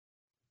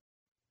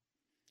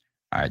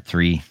All right,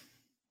 3,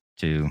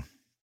 2,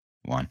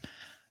 1.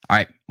 All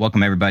right,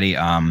 welcome everybody.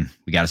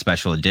 We got a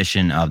special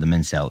edition of the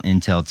Mincel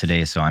Intel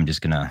today, so I'm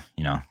just gonna,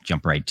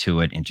 jump right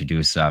to it,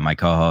 introduce my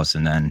co-host,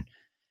 and then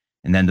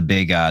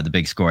the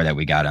big score that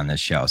we got on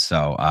this show.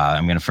 So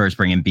I'm gonna first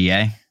bring in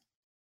BA.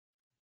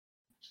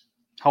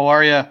 How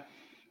are you?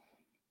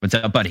 What's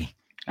up, buddy?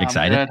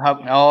 Excited?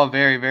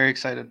 Very, very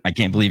excited. I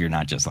can't believe you're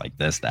not just like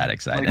this, that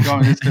excited.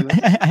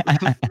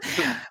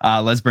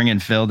 Let's bring in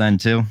Phil then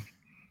too.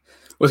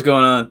 What's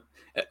going on?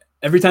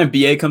 Every time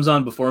BA comes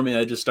on before me,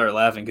 I just start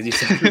laughing because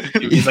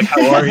he's like,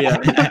 "How are you?"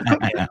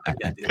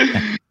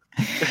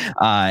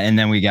 And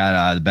then we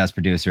got the best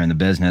producer in the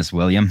business,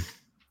 William.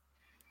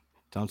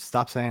 Don't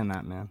stop saying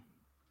that, man.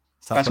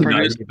 Best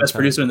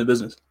producer in the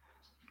business.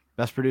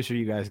 Best producer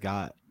you guys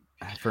got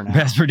for now.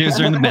 Best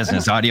producer in the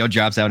business. Audio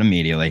drops out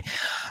immediately.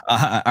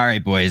 All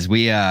right, boys.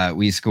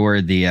 We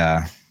scored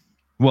the.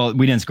 Well,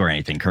 we didn't score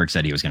anything. Kirk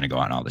said he was going to go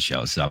on all the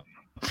shows, so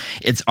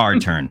it's our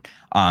turn.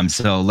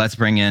 So let's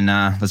bring in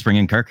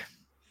Kirk.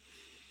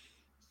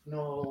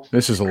 No.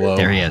 This is a low.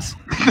 There he is.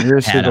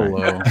 This is a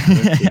low.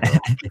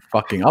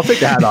 Fucking, I'll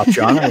take the hat off,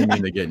 John. I don't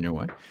mean to get in your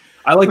way.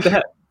 I like the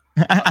hat.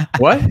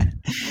 What?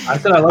 I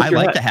said I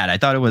like the hat. I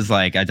thought that was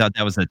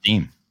the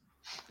theme.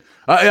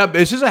 Yeah,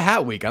 this is a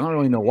hat week. I don't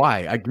really know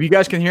why. You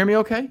guys can hear me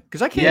okay?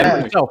 Because I can't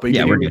hear myself. But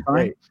we're good.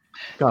 Fine.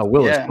 God,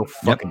 Will is so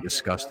fucking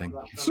disgusting.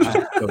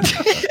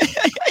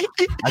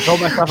 I told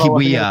myself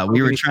we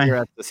were trying.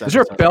 Is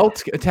there a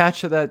belt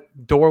attached to that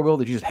door, Will,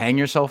 that you just hang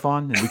yourself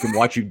on, and we can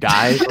watch you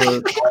die?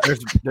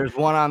 There's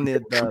one on the. You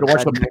can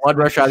watch the blood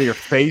rush out of your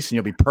face, and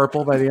you'll be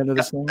purple by the end of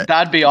this thing.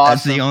 That'd be awesome.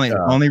 That's the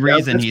only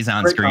reason he's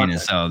on screen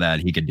is so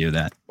that he could do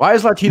that. Why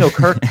is Latino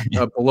Kirk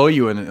below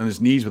you on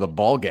his knees with a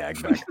ball gag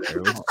back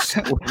there?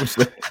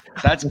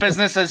 That's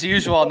business as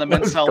usual on the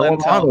Mincel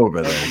Intel.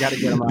 Over there? I gotta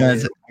get him out.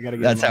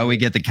 That's how we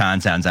get the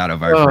contents out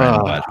of our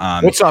friend. But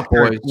what's up,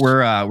 boys?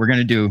 We're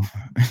gonna do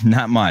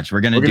not much. We're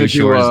gonna do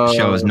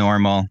shows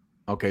normal.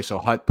 Okay, so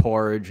hot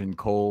porridge and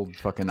cold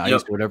fucking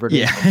ice, whatever it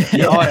is.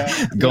 Yeah. Okay.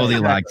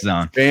 Goldilocks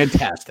zone.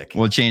 Fantastic.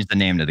 We'll change the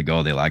name to the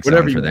Goldilocks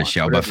zone for this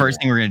show. But first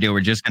thing we're going to do, we're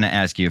just going to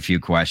ask you a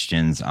few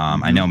questions.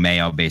 I know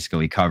Mayo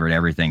basically covered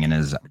everything in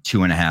his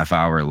 2.5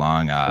 hour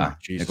long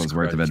Nichols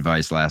worth of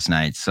advice last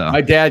night. So my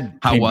dad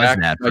came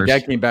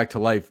back to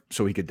life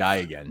so he could die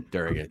again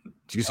during it.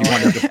 Because he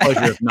wanted the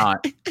pleasure of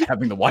not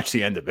having to watch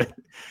the end of it.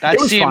 It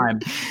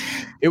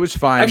was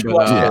fine.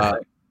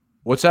 But,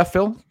 what's that,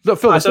 Phil? No,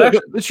 Phil,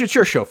 it's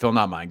your show, Phil,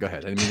 not mine. Go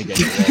ahead. I didn't mean to get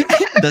you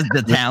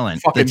the talent.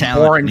 Fucking the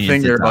talent boring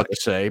thing you're about to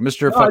say,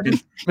 Mr.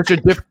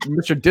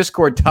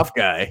 Discord tough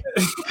guy.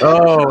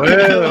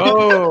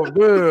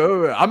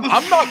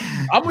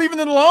 I'm leaving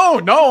it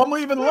alone. No, I'm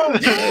leaving it alone.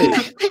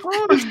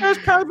 This guy's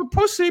kind of a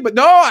pussy, but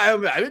no, I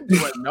didn't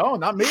do it. No,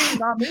 not me.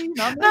 No,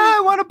 I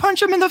want to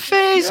punch him in the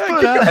face.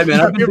 I've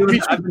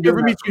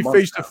never meet me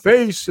face to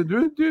face.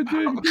 Phil,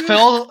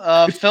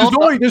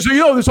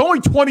 there's only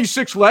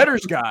 26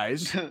 letters, guys.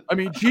 I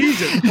mean,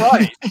 Jesus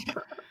Christ.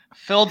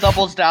 Phil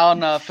doubles down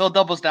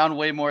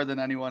way more than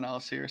anyone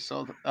else here.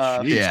 So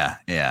yeah.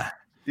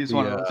 He's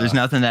one of those. There's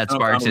nothing that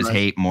sparks his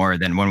hate more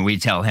than when we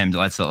tell him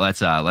let's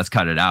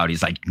cut it out.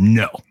 He's like,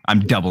 no, I'm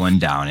doubling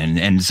down,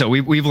 and so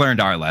we've learned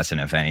our lesson,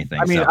 if anything.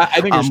 I mean,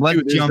 I think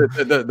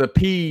the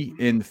P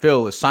in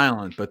Phil is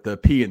silent, but the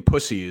P in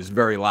pussy is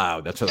very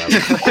loud. That's what I was.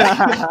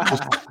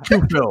 Two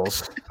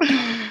Phils.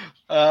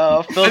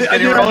 Phil's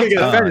getting you're not going to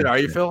get offended, are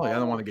you, Phil? I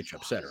don't want to get you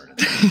upset or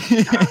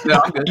anything.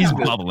 No, he's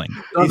bubbling.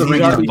 He's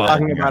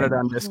talking about it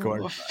on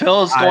Discord.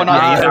 Phil's going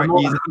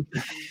on.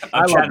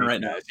 I'm chatting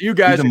right now. You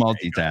guys are a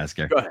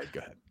multitasker. Go ahead.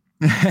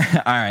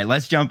 All right,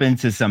 let's jump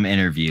into some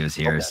interviews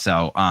here. Okay.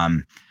 So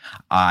I'm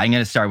going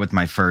to start with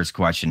my first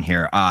question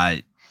here.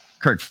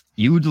 Kirk,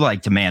 you would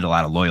like demand a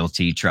lot of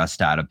loyalty,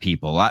 trust out of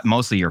people,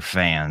 mostly your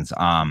fans.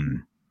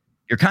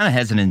 You're kind of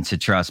hesitant to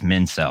trust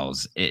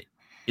Mincels.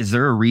 Is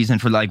there a reason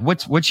for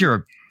what's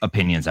your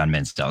opinions on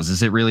Mincels?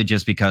 Is it really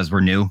just because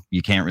we're new?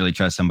 You can't really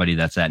trust somebody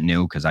that's that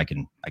new? Because I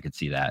could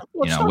see that.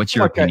 Well, what's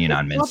your opinion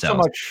on Mincels? So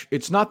much.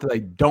 It's not that I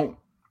don't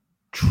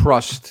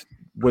trust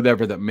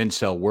whatever the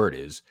Mincel word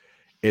is.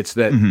 It's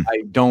that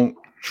I don't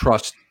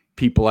trust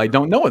people I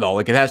don't know at all.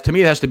 It has to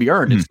be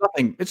earned. It's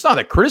nothing. It's not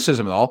a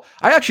criticism at all.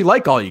 I actually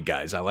like all you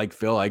guys. I like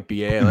Phil. I like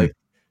BA. I like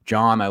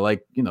John. I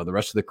like the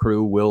rest of the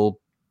crew. Will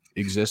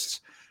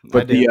exists.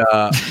 But the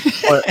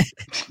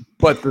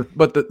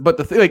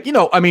thing,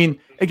 I mean,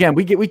 again, I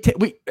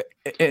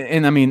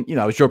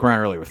was joking around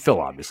earlier with Phil,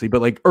 obviously,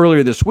 but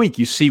earlier this week,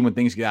 you see when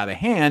things get out of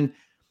hand,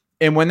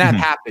 and when that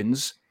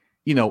happens,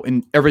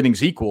 and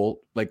everything's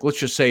equal. Let's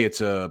just say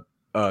it's a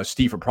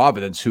Steve from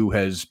Providence who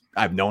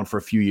I've known for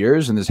a few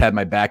years and has had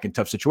my back in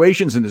tough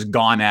situations and has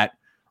gone at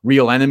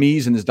real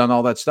enemies and has done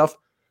all that stuff.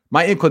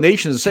 My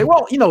inclination is to say,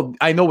 well,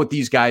 I know what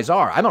these guys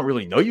are. I don't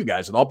really know you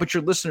guys at all, but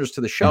you're listeners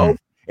to the show.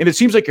 And it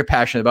seems like you're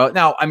passionate about it.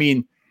 Now, I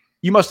mean,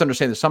 you must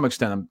understand to some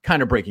extent, I'm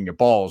kind of breaking your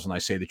balls when I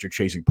say that you're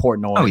chasing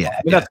Portnoy. Oh, yeah.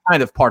 That's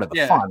kind of part of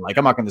the fun.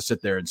 I'm not going to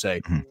sit there and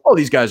say, oh,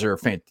 these guys are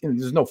fantastic.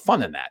 There's no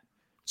fun in that.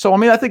 So, I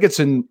mean, I think it's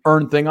an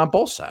earned thing on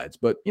both sides.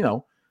 But,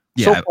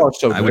 Yeah, so far,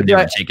 so good. I would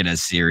never take it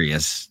as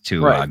serious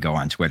to go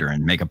on Twitter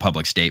and make a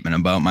public statement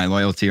about my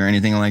loyalty or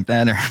anything like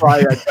that. Or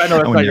Right, I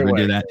know I would never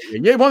do that.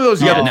 Yeah, one of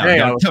those the other day.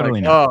 no, I was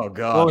totally like, not. oh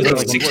god.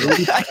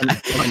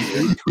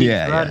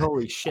 Yeah.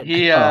 Holy shit.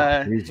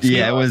 Yeah,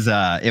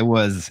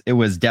 it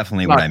was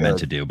definitely what I meant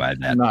to do by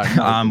that.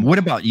 What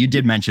about, you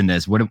did mention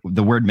this, what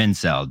the word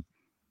mincel,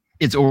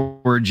 its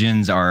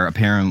origins are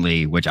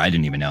apparently, which I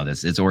didn't even know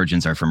this, its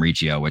origins are from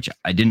Riccio, which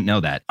I didn't know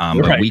that.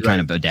 But we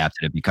kind of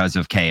adapted it because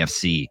of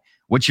KFC.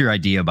 What's your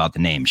idea about the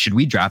name? Should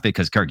we drop it?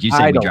 Because Kirk, you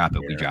say we drop it.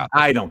 We drop it.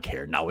 I don't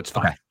care. No, it's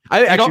fine. Okay.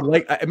 I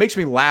actually it makes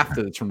me laugh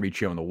that it's from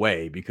Riccio in the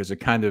way, because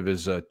it kind of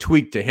is a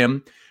tweak to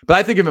him. But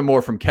I think of it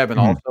more from Kevin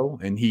also,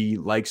 and he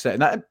likes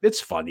that. And it's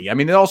funny. I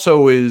mean, it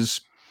also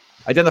is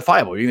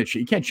identifiable.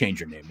 You can't change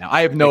your name now.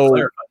 I have no.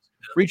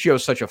 Riccio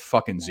is such a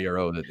fucking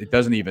zero that it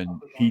doesn't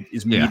even. He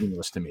is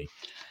meaningless to me.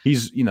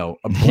 He's a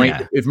brain.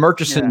 Yeah. If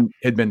Murchison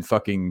had been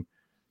fucking,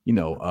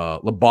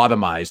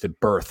 lobotomized at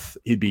birth,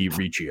 he'd be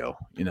Riccio.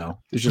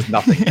 There's just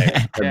nothing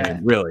there. I mean,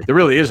 really, there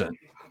really isn't.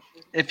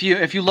 If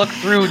you look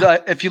through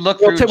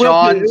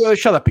John,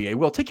 shut up, BA.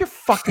 Will, take your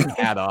fucking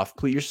hat off,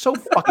 please. You're so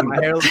fucking.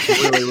 My hair looks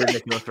really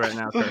ridiculous right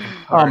now, sir.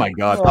 Oh my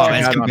god!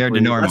 As compared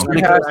to normal. Put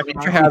your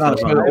hat on.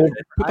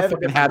 Put the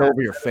fucking hat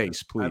over your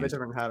face, please. I have a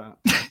different hat on.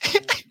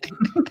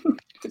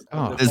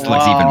 This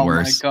looks even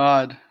worse. Oh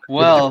my god!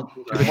 Well,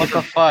 what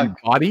the fuck?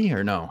 Body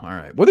or no? All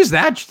right. What is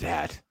that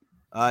hat?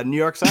 New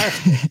York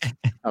Science.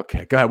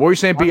 Okay, go ahead. What were you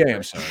saying, BA?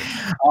 I'm sorry.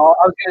 I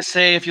was gonna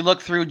say, if you look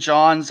through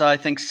John's, I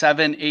think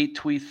 7-8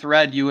 tweet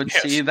thread, you would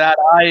see that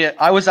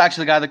I was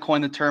actually the guy that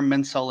coined the term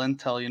mincel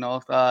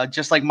intel.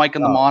 Just like Mike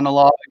in the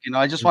monologue.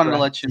 I just wanted to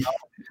let you know.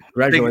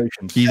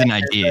 Congratulations. He's an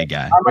idea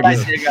guy. I'm an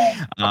idea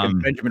guy.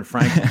 Benjamin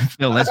Franklin.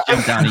 Phil, let's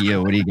jump down to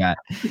you. What do you got?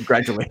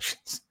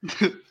 Congratulations.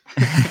 You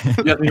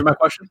have to hear my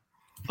question?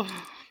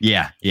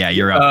 Yeah,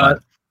 you're up.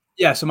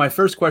 Yeah, so my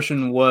first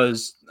question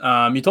was,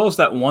 you told us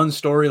that one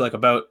story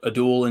about a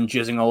duel and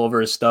jizzing all over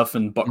his stuff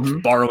and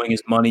borrowing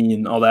his money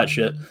and all that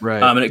shit.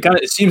 Right. And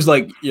it seems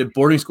like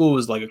boarding school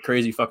was like a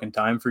crazy fucking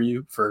time for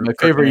you. For my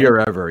favorite year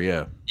ever,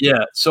 yeah.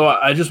 Yeah, so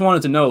I just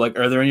wanted to know,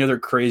 are there any other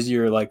crazy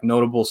or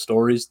notable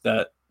stories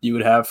that you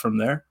would have from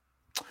there?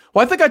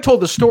 Well, I think I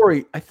told the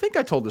story.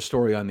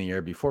 On the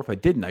air before. If I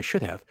didn't, I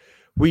should have.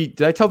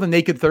 Did I tell the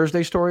Naked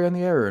Thursday story on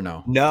the air or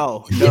no?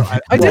 No,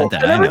 I did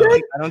that. I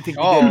don't think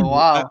you did.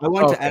 Wow. I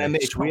went to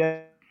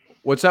NMH.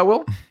 What's that,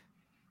 Will?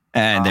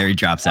 And there he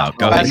drops out.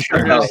 Go ahead.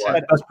 I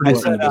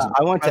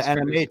went to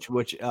NMH,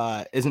 which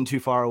isn't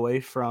too far away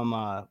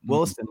from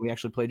Williston. We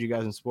actually played you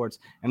guys in sports,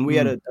 and we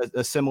had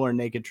a similar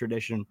naked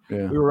tradition.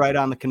 Yeah. We were right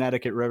on the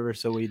Connecticut River,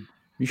 so we.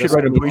 You should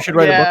write a book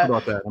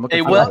about that.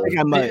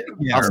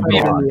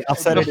 I'll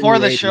set it before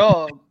the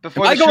show.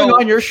 Before am I going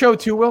on your show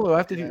too, Will? Am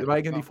I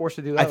going to be forced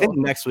to do that? I think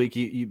next week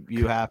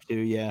you have to.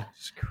 Yeah.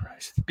 Jesus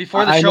Christ.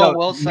 Before the show,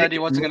 Will said he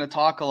wasn't going to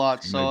talk a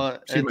lot, so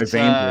it's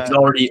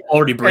already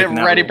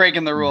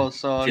breaking the rules.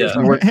 So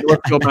we're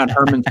talking about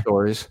Herman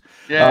stories.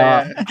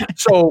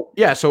 So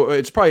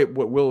it's probably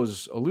what Will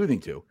is alluding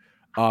to.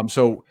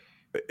 So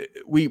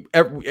we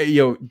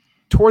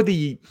toward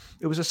it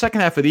was the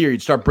second half of the year,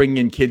 you'd start bringing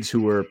in kids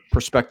who were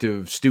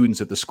prospective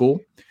students at the school.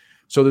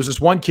 So there's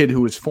this one kid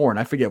who was foreign.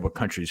 I forget what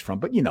country he's from,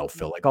 but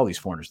Phil, all these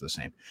foreigners are the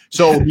same.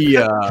 So he,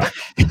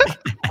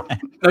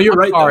 no, you're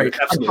right.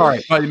 I'm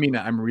sorry. I mean,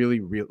 I'm really,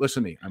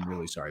 listen to me. I'm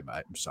really sorry about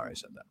it. I'm sorry I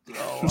said that.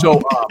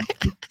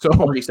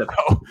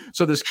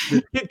 So this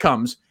kid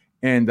comes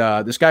and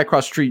this guy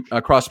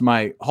across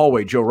my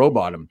hallway, Joe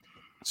Rowbottom,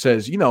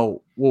 says,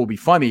 what will be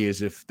funny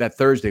is if that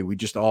Thursday we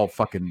just all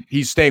he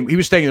was staying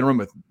in the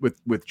room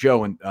with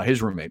Joe and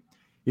his roommate.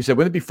 He said,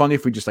 wouldn't it be funny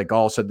if we just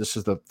all said this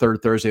is the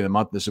third Thursday of the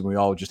month, this is when we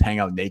all just hang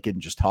out naked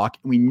and just talk.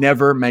 And we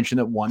never mention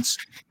it once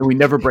and we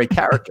never break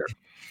character.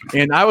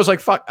 And I was like,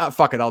 fuck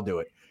it, I'll do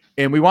it.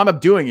 And we wound up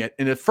doing it.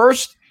 And at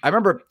first I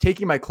remember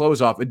taking my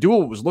clothes off.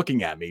 Adul was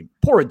looking at me.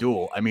 Poor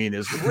Adul. I mean,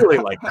 is really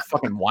like a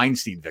fucking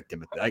Weinstein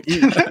victim. He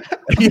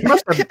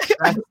must have been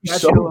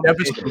so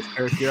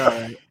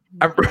devastated.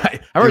 I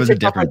remember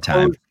taking off my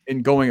clothes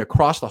and going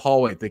across the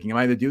hallway thinking, am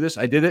I going to do this?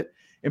 I did it.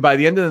 And by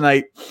the end of the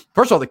night,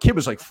 first of all, the kid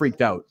was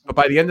freaked out. But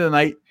by the end of the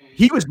night,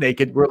 he was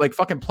naked. We're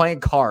fucking playing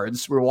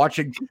cards. We're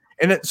watching.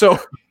 And so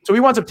he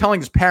winds up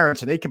telling his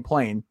parents and they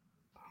complain.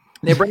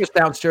 And they bring us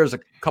downstairs a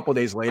couple of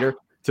days later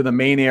to the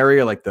main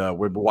area, where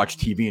we watch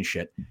TV and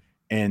shit.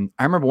 And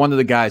I remember one of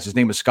the guys, his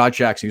name was Scott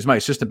Jackson. He was my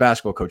assistant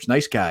basketball coach.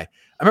 Nice guy.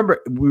 I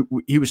remember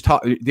he was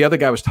talking. The other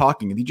guy was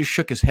talking and he just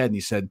shook his head and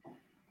he said,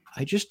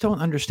 I just don't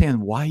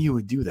understand why you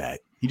would do that.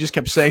 He just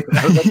kept saying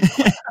that. I was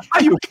like, how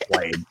you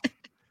played?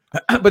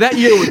 But that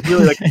year was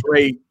really a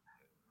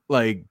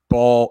great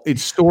ball.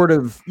 It's sort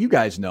of, you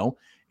guys know,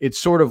 it's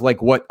sort of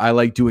like what I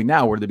like doing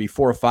now, where there'd be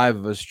 4 or 5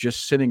 of us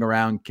just sitting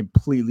around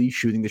completely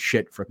shooting the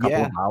shit for a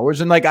couple of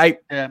hours. And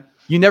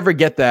you never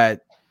get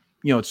that,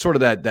 it's sort of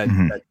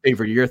that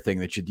favorite year thing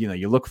that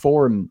you look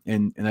for.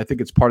 And I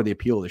think it's part of the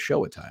appeal of the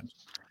show at times.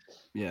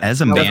 Yeah.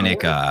 As a manic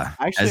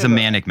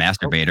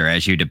masturbator,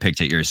 as you depict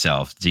it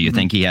yourself, do you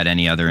think he had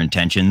any other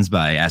intentions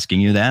by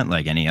asking you that?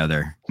 Like any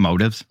other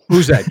motives?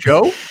 Who's that,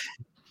 Joe?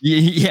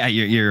 Yeah,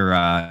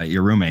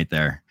 your roommate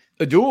there.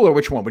 Adul or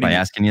which one? What By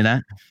asking you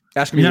that?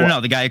 Asking me no,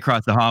 the guy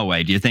across the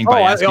hallway. Do you think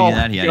by asking you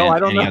that he had I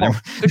don't know.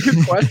 other... It's a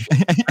good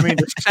question. I mean,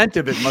 the scent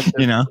of it must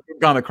have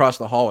gone across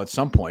the hall at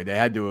some point. They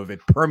had to have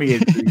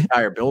permeated the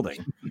entire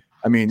building.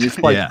 I mean, it's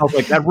like,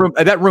 like that room.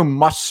 That room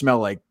must smell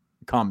like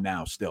cum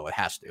now. Still, it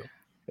has to.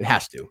 It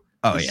has to.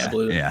 Oh yeah.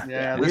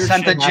 The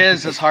scent of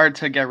jizz is hard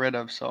to get rid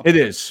of. So it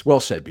is. Well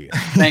said, B.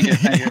 Thank you.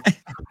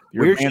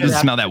 Weird to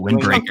smell that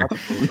windbreaker.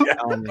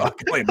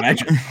 Can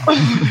imagine.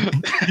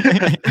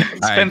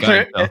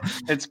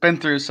 It's been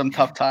through some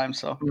tough times.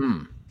 So.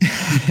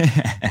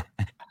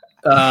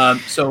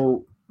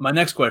 So my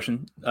next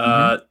question.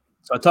 So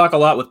I talk a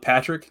lot with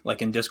Patrick,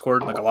 like in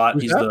Discord, like a lot.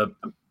 Who's He's that?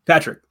 the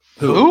Patrick.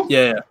 Who?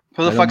 Yeah.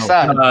 Who the fuck's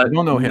that? I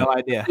don't know him. No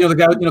idea. You know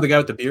the guy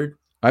with the beard.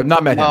 I've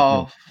not met him.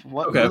 Oh,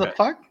 what? Okay, Who the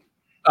fuck?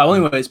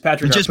 Anyways,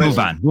 Patrick. Just move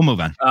on. We'll move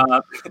on.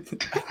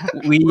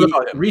 We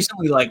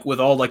recently, like with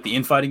all like the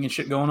infighting and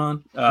shit going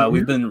on,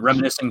 we've been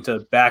reminiscing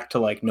back to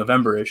like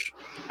November-ish,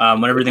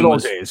 when everything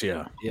was days,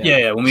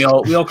 when we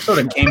all sort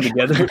of came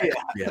together,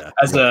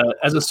 as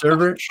a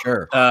server.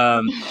 Sure.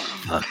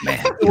 Fuck,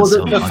 man. Well,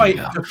 the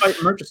fight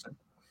in Murchison.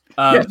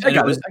 I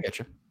get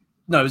you.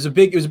 No, it was a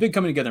big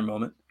coming together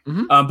moment.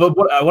 But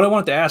what I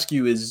wanted to ask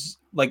you is,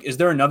 like, is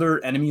there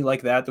another enemy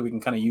like that we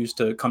can kind of use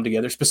to come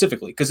together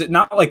specifically? Because it's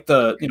not like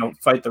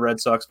fight the Red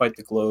Sox, fight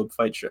the Globe,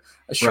 fight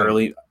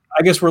Shirley. Right.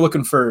 I guess we're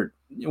looking for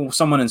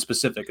someone in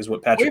specific, is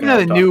what Patrick. We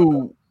haven't had a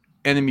new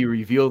enemy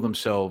reveal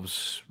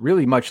themselves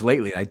really much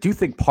lately. I do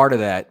think part of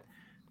that,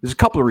 there's a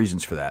couple of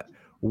reasons for that.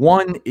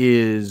 One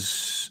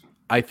is,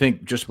 I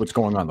think, just what's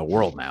going on in the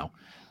world now.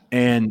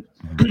 And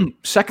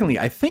secondly,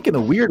 I think in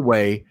a weird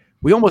way,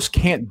 we almost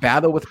can't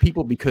battle with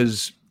people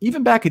because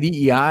even back at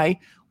EEI,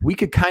 we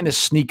could kind of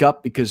sneak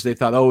up because they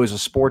thought, it's a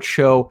sports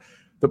show.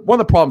 One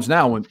of the problems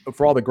now,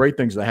 for all the great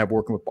things that I have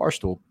working with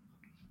Barstool,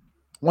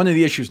 one of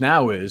the issues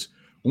now is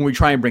when we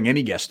try and bring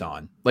any guest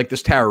on, like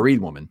this Tara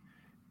Reid woman,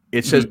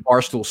 it says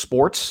Barstool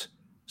Sports.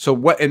 So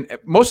a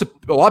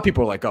lot of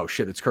people are like, oh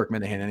shit, it's Kirk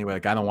Minihane anyway.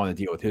 Like, I don't want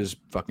to deal with his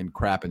fucking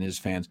crap and his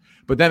fans.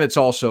 But then it's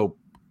also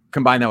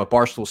combined now with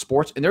Barstool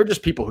Sports, and they're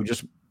just people who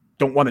just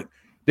don't want to.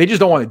 They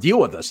just don't want to deal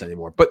with us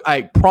anymore. But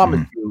I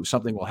promise you,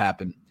 something will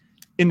happen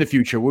in the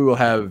future. We will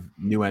have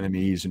new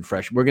enemies and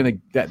fresh. We're gonna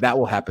that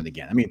will happen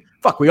again. I mean,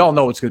 fuck, we all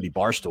know it's gonna be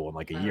Barstool in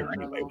like a year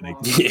anyway.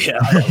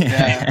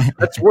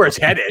 That's where it's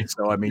headed.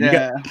 So I mean,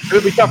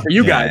 it'll be tough for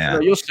you guys. Yeah.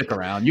 You'll stick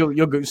around.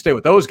 You'll go stay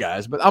with those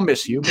guys, but I'll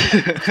miss you.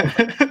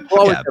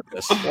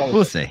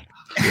 We'll see.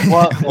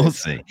 Well, we'll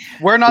see.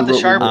 We're not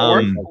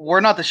the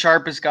we're not the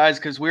sharpest guys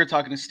because we were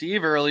talking to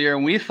Steve earlier,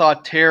 and we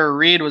thought Tara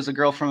Reid was a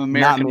girl from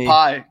American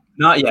Pie.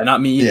 Not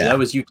me either. Yeah. That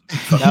was you.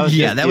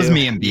 That was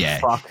me and BA.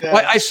 Well,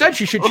 I said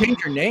she should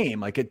change her name.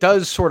 Like, it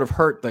does sort of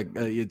hurt. Like,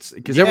 it's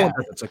because everyone,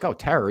 it's like,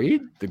 Tara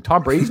Reid,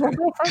 Tom Brady's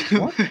girlfriend.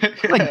 What?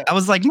 Like, I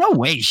was like, no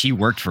way, she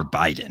worked for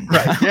Biden.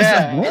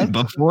 Right? Like,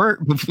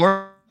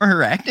 before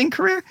her acting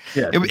career.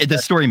 Yeah, the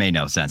story made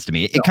no sense to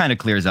me. It kind of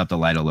clears up the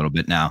light a little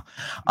bit now.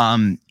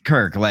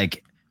 Kirk,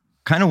 like,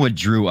 kind of what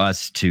drew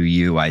us to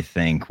you, I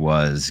think,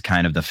 was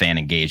kind of the fan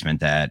engagement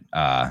that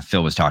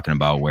Phil was talking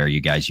about, where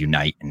you guys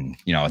unite and,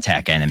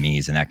 attack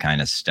enemies and that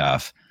kind of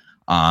stuff.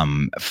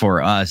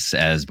 For us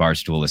as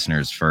Barstool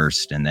listeners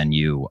first, and then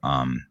you,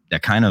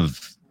 that kind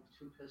of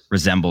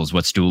resembles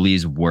what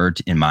Stoolies were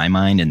in my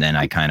mind. And then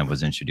I kind of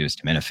was introduced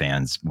to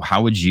Minifans.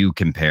 How would you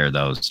compare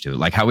those two?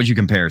 Like, how would you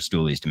compare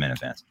Stoolies to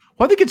Minifans?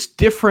 Well, I think it's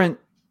different.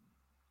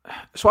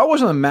 So I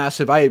wasn't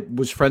I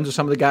was friends with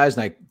some of the guys,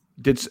 and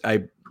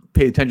I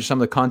paid attention to some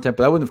of the content,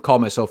 but I wouldn't have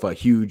called myself a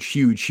huge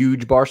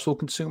Barstool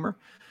consumer.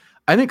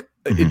 I think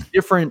it's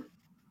different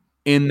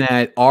in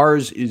that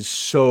ours is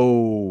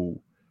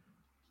so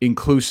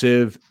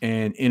inclusive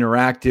and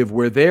interactive,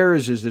 where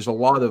theirs is there's a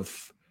lot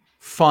of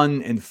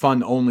fun and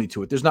fun only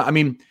to it. There's not,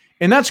 and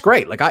that's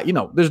great. Like,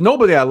 there's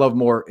nobody I love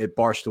more at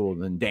Barstool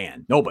than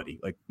Dan. Nobody.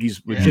 Like,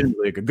 he's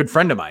legitimately like a good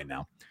friend of mine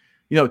now.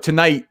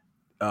 Tonight,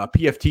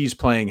 PFT's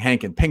playing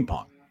Hank in ping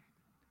pong.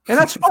 And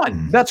that's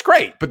fun. That's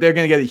great. But they're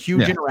going to get a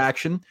huge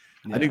interaction.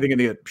 I think they're going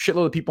to get a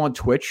shitload of people on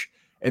Twitch.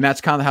 And that's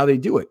kind of how they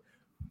do it.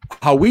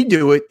 How we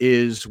do it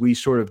is we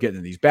sort of get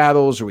into these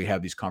battles, or we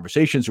have these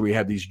conversations, or we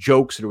have these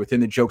jokes that are within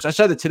the jokes. I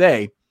said it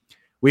today.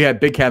 We had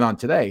Big Cat on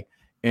today.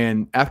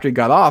 And after he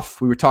got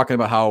off, we were talking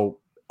about how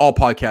all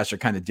podcasts are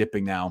kind of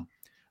dipping now,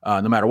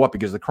 no matter what,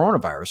 because of the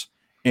coronavirus.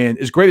 And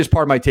as great as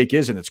Part of My Take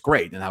is, and it's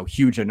great, and how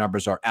huge their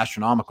numbers are,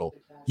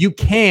 astronomical, you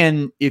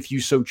can, if you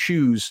so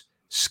choose,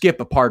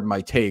 skip a Part of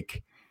My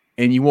Take,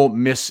 and you won't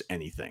miss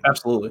anything.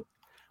 Absolutely.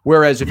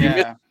 Whereas if you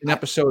miss an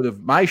episode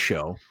of my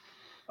show,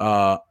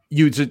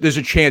 there's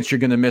a chance you're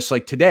going to miss,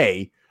 like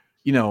today.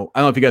 I don't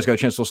know if you guys got a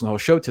chance to listen to the whole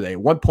show today.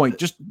 At one point,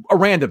 just a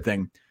random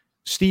thing,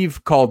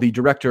 Steve called the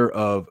director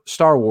of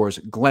Star Wars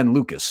Glenn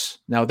Lucas.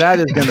 Now that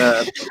is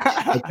gonna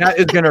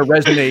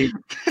resonate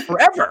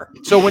forever.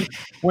 So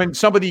when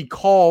somebody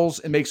calls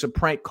and makes a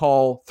prank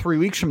call 3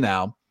 weeks from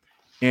now,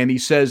 and he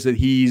says that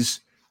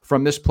he's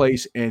from this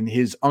place and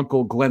his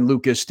uncle Glenn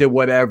Lucas did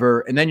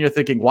whatever, and then you're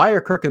thinking, why are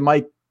Kirk and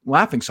Mike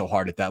laughing so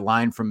hard at that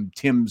line from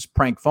Tim's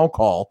prank phone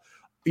call.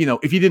 You know,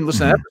 if you didn't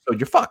listen to that episode,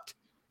 you're fucked.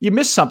 You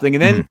missed something.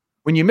 And then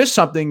when you miss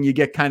something, you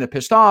get kind of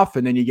pissed off,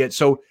 and then you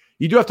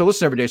do have to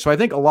listen every day. So I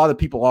think a lot of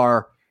people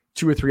are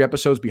 2 or 3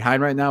 episodes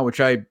behind right now, which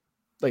I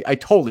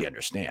totally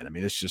understand. I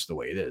mean, it's just the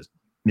way it is.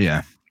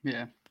 Yeah.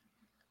 Yeah.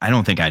 I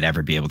don't think I'd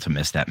ever be able to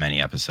miss that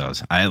many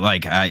episodes.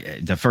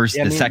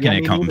 The second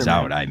it comes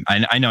out,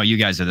 I know you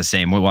guys are the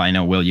same. Well, I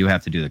know, Will, you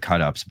have to do the cut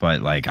ups,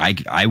 but like,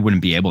 I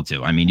wouldn't be able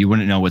to. I mean, you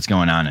wouldn't know what's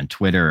going on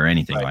Twitter or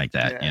anything like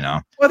that, you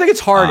know? Well, I think it's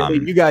hard. I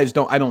mean,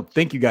 I don't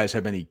think you guys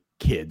have any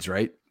kids,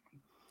 right?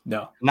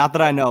 No, not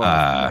that I know.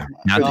 Not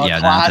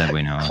that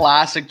we know.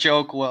 Classic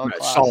joke, Will.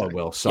 Right, solid,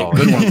 Will. Solid.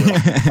 Good one, Will.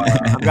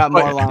 I've got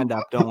more lined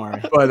up. Don't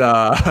worry. But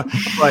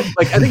like,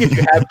 I think if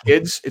you have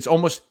kids, it's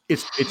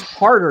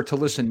harder to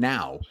listen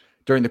now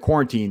during the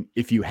quarantine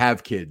if you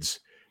have kids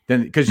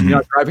than because you're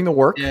not driving to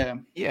work. Yeah.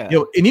 You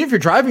know, and even if you're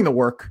driving to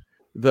work,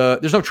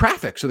 there's no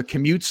traffic, so the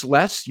commute's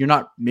less. You're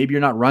not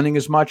running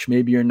as much.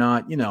 Maybe you're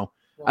not. You know,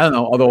 I don't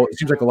know. Although it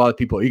seems like a lot of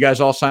people. You guys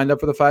all signed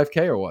up for the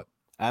 5K or what?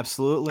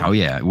 Absolutely. Oh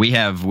yeah,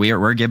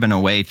 we're giving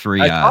away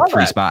three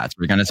spots.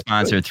 We're going to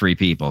sponsor 3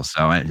 people.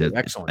 So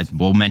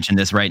we'll mention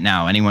this right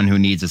now. Anyone who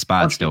needs a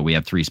spot still, we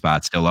have 3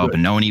 spots still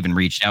open. No one even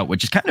reached out,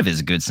 which is kind of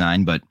a good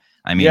sign. But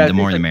I mean, the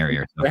more the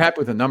merrier. We're happy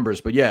with the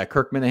numbers. But yeah,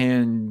 Kirk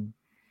Minahan.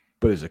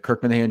 What is it?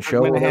 Kirk Minahan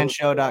Show.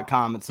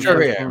 KirkMinahanShow.com. It's the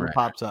first thing that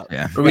pops up.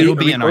 Yeah, it'll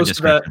be in our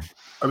description.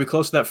 Are we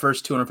close to that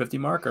first 250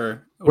 mark,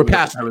 or we're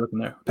past? Are we looking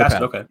there? Past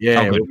it. Okay.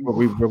 Yeah,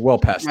 we're well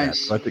past that.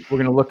 So I think we're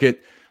going to look at.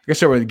 Like I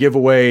said, we're going to give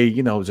away,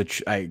 you know,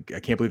 I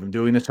can't believe I'm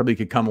doing this. Somebody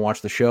could come and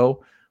watch the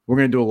show. We're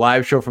going to do a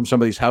live show from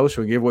somebody's house.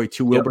 We're going to give away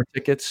 2 Wilbur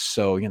tickets.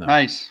 So, you know.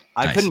 Nice.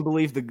 I couldn't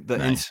believe the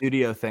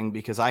in-studio thing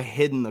because I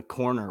hid in the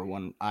corner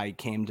when I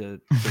came to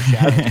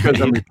Shadow.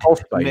 Because I'm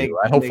repulsed by you.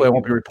 Hopefully I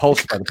won't be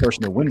repulsed by the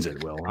person who wins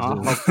it, Will. By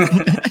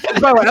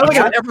the way, I don't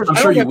think I've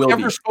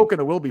ever spoken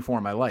to Will before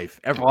in my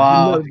life. Ever.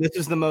 Wow. No, this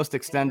is the most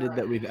extended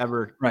that we've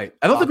ever. Right.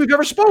 I don't think we've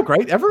ever spoke,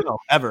 right? Ever? No,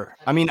 ever.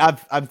 I mean,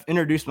 I've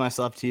introduced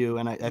myself to you,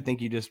 and I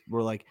think you just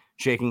were like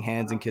shaking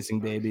hands and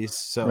kissing babies.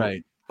 So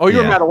right. Oh,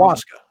 you're in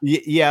Madawaska.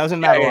 Yeah, I was in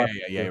Madawaska.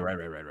 Yeah.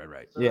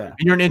 Right. Yeah. And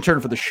you're an intern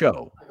for the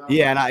show.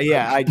 Yeah, and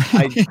I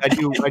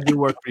do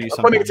work for you.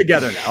 Putting it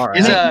together now. All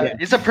right.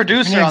 He's a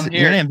producer on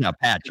here. Your name's not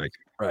Patrick.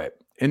 Right.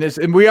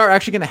 And we are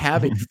actually going to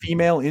have a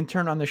female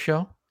intern on the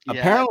show. Yeah.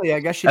 Apparently, I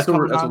guess she's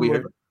coming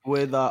on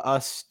with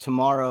us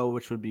tomorrow,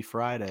 which would be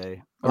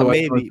Friday. Or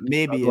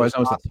maybe. Otherwise, I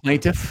was a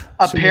plaintiff.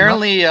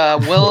 Apparently,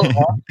 Will.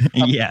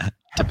 Yeah.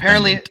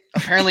 Apparently,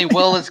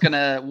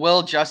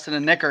 Will, Justin,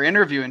 and Nick are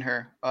interviewing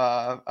her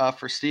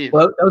for Steve.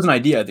 Well, that was an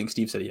idea. I think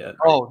Steve said he had.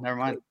 Oh, never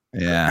mind.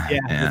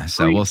 Yeah.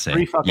 So we'll see.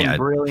 3 fucking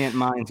brilliant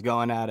minds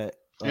going at it.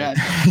 Yeah.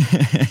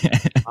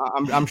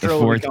 I'm sure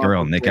the 4th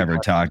girl Nick ever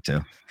talked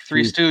to.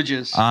 3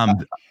 Stooges.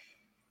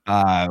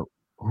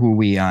 Who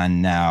we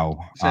on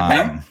now?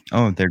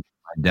 They're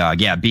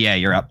dog. Yeah, BA,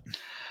 you're up.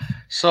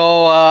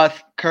 So,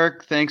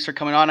 Kirk, thanks for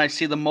coming on. I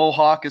see the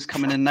Mohawk is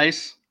coming in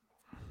nice.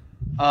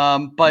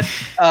 But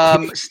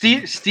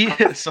Steve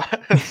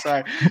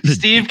sorry.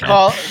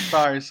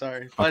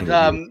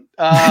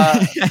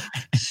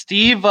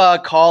 Steve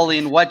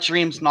calling Wet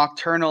Dreams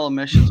nocturnal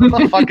emissions.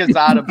 What the fuck is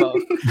that about?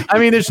 I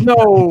mean, I don't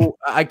know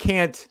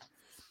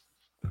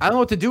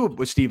what to do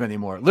with Steve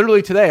anymore.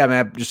 Literally today, I mean,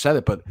 I just said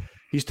it, but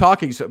he's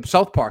talking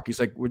South Park. He's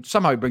like,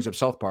 somehow he brings up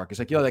South Park. He's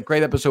like, that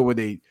great episode with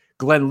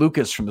Glenn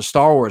Lucas from the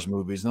Star Wars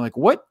movies. And they're like,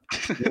 what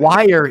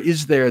wire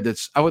is there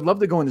I would love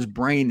to go in his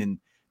brain and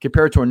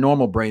compare it to a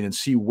normal brain and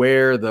see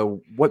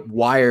what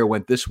wire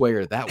went this way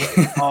or that way.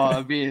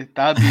 Oh, that'd be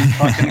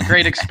fucking a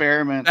great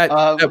experiment.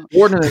 That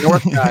Warden of the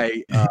North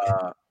guy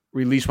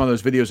released one of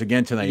those videos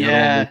again tonight.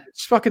 Yeah,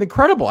 it's fucking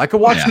incredible. I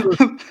could watch.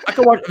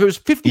 If it was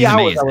 50 hours,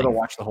 amazing. I would have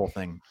watched the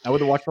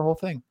whole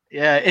thing.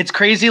 Yeah, it's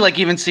crazy. Like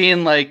even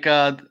seeing like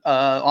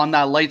on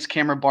that Lights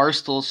Camera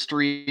Barstool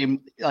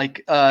stream,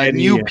 like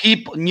new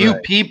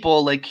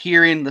people like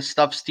hearing the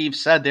stuff Steve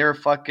said, they were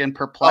fucking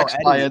perplexed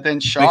by it, then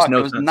shocked. It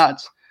was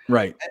nuts.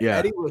 Right.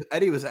 Yeah.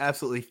 Eddie was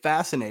absolutely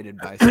fascinated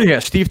by it. Yeah.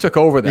 Steve took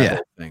over that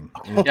whole thing.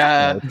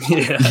 Yeah.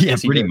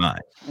 Pretty much.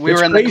 We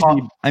were in the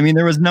call. I mean,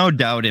 there was no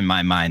doubt in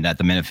my mind that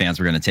the Minute fans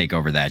were going to take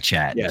over that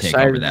chat, take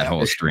over that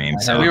whole stream.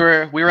 So we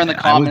were in the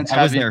comments.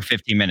 I was there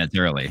 15 minutes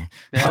early.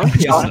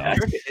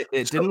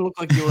 It didn't look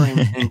like you were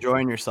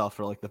enjoying yourself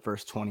for like the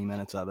first 20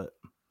 minutes of it.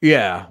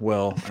 Yeah,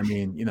 well, I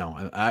mean,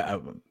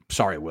 I'm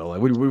sorry, Will.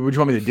 What do you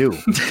want me to do?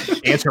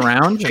 Dance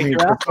around? I mean,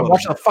 I'm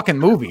watching a fucking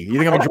movie. You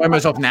think I'm enjoying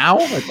myself now?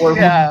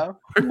 Yeah.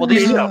 Well,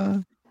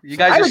 you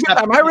guys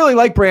I really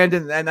like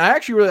Brandon, and I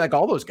actually really like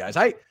all those guys.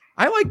 I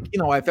like,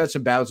 I've had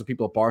some battles with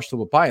people at Barstool,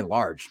 but by and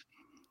large,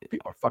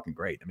 people are fucking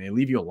great. I mean, they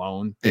leave you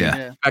alone. They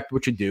respect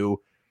what you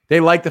do. They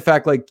like the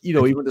fact, like,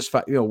 even this,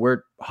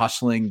 we're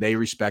hustling. They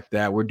respect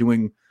that. We're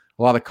doing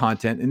a lot of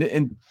content,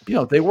 and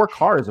they work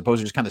hard as opposed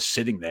to just kind of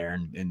sitting there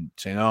and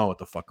saying, "Oh, what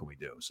the fuck can we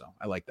do?" So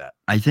I like that.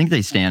 I think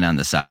they stand on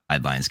the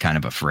sidelines, kind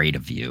of afraid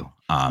of you.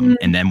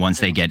 And then once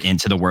they get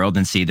into the world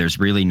and see there's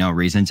really no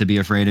reason to be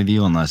afraid of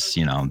you, unless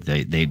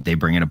they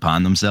bring it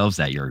upon themselves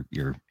that you're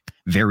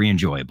very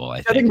enjoyable.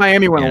 I think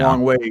Miami went a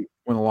long way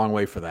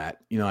for that.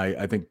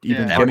 I think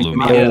even getting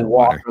to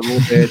walk a little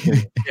bit.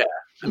 And,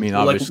 I mean,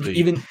 obviously,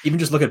 even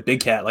just look at Big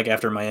Cat. Like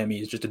after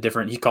Miami, is just a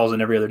different. He calls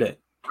in every other day.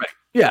 Right.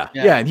 Yeah,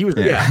 and he was.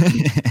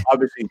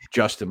 Obviously,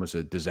 Justin was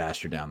a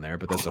disaster down there,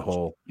 but that's a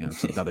whole.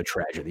 It's another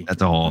tragedy.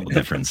 That's a whole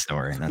different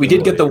story. We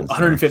did get the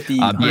 150. We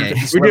did.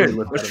 That's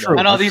true.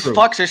 I know these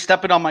fucks are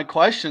stepping on my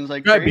questions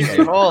like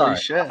crazy. Holy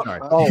shit!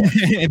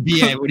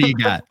 BA, what do you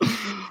got?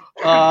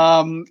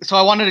 So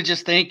I wanted to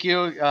just thank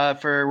you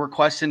for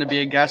requesting to be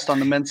a guest on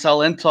the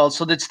Minsell Intel.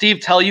 So did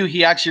Steve tell you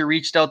he actually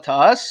reached out to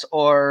us,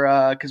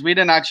 or because we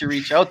didn't actually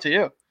reach out to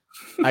you?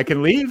 I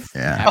can leave.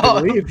 Yeah, I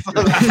can leave.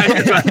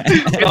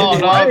 Oh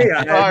no!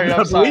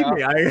 I'm sorry.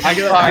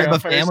 I have a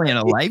family and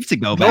a life to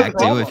go back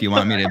to. If you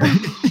want me to.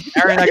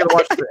 Aaron and I got to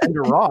watch the end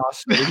of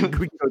Ross. We can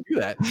go do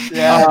that.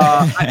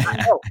 Yeah.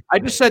 I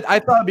just said I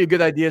thought it'd be a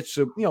good idea.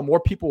 So more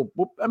people.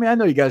 I mean, I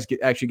know you guys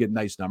actually get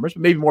nice numbers,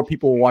 but maybe more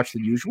people will watch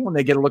than usual and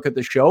they get a look at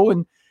the show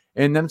and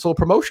then it's a little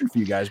promotion for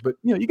you guys. But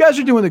you guys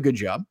are doing a good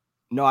job.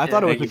 No, I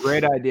thought it was a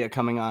great idea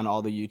coming on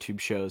all the YouTube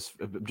shows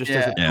just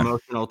as a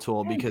promotional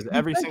tool because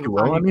every single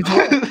time.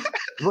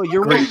 Well,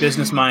 you're great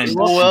business mind,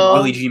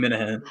 Willie G.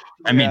 Minahan.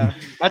 I mean,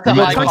 that's a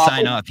high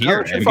sign up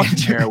here.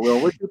 Will,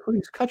 would you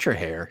please cut your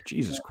hair?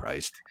 Jesus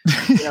Christ!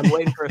 I'm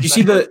waiting for. Did you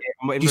see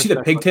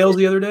the pigtails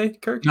the other day,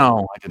 Kirk?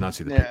 No, I did not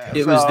see the pigtails.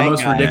 It was the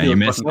most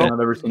ridiculous thing I've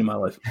ever seen in my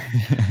life.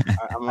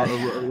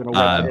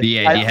 BA, do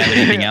you have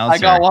anything else? I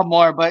got one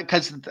more, but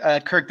because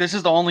Kirk, this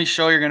is the only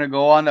show you're going to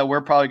go on that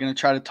we're probably going to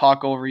try to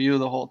talk over you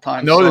the whole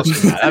time. No, all right.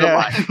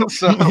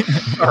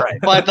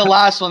 But the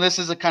last one, this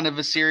is a kind of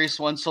a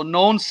serious one. So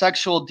known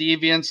sexual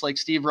deviants like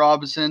Steve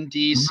Robinson,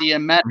 DC,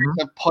 and Matt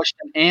have pushed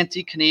an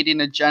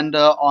anti-Canadian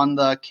agenda on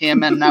the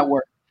KMN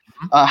network.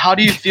 How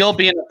do you feel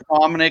being a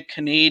prominent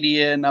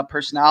Canadian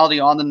personality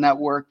on the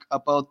network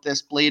about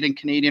this blatant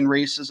Canadian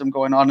racism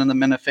going on in the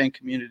Minifan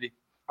community?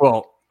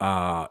 Well,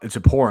 it's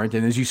abhorrent.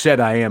 And as you said,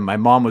 I am. My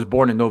mom was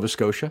born in Nova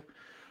Scotia.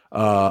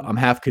 I'm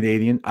half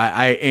Canadian.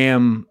 I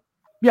am.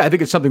 Yeah, I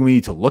think it's something we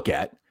need to look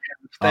at.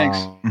 Thanks.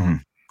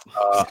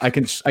 I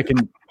can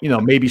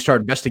maybe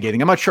start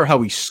investigating. I'm not sure how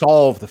we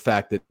solve the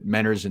fact that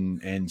Menners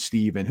and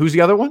Steve and who's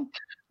the other one?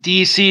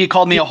 DC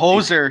called me a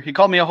hoser. He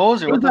called me a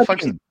hoser. What the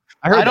fuck?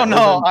 I don't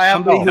know. I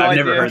have no idea. I've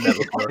never heard that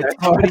before.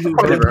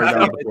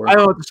 I don't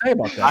know what to say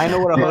about that. I know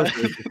what a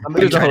hoser is.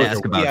 Somebody tried to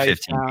ask about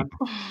 15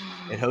 people.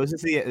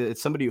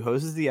 It's somebody who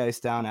hoses the ice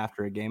down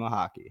after a game of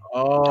hockey.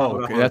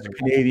 Oh, okay. That's a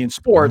Canadian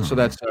sport, so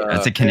that's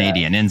a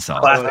Canadian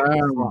insult. I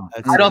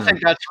don't think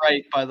that's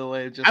right, by the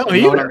way. I don't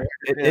either.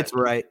 It's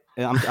right.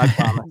 I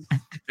promise.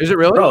 Is it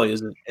really? Probably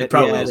isn't. It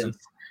probably isn't.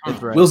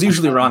 Right. Will's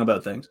usually wrong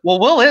about things. Well,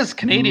 Will is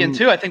Canadian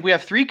too. I think we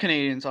have 3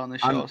 Canadians on the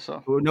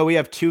show. No, we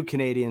have 2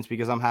 Canadians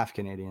because I'm half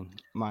Canadian.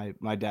 My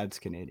dad's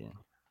Canadian.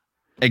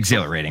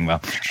 Exhilarating. Well,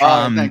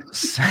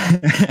 thanks. All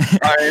right,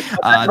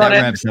 that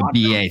wraps up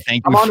BA.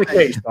 Thank you. I'm on the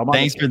case.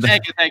 Thank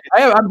you.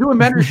 I'm doing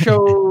Mentor's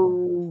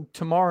show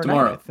tomorrow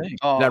night, I think. Is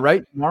that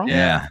right? Tomorrow?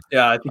 Yeah.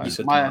 I think he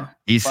said tomorrow.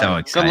 He's so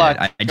excited. Good luck.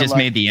 I just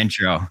made the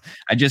intro.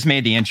 I just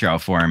made the intro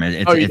for him.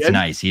 It's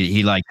nice.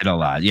 He liked it a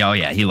lot.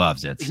 Yeah, he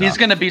loves it. So. He's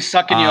gonna be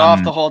sucking you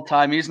off the whole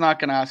time. He's not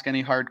gonna ask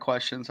any hard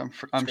questions. I'm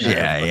sure.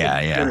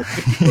 Yeah.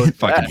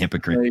 Fucking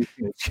hypocrite.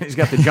 He's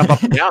got to jump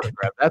up and down and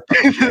grab that.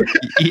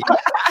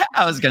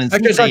 I was gonna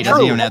say he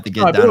doesn't even have to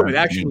get down.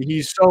 Actually,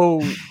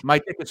 my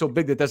dick is so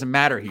big that it doesn't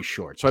matter. He's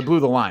short, so I blew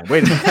the line.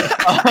 Wait a minute.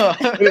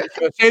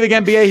 Say it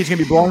again, BA. He's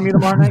gonna be blowing me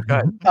tomorrow night. Go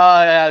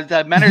ahead.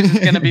 That Menners is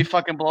gonna be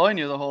fucking blowing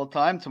you the whole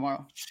time tomorrow.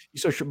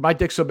 My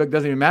dick's so big,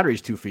 doesn't even matter.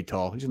 He's 2 feet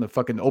tall. He's gonna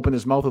fucking open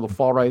his mouth; it'll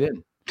fall right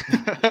in.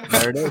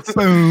 There it is.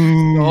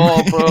 Boom.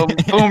 Oh,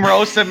 boom,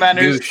 roasted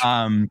Menners.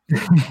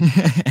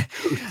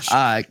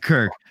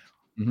 Kirk,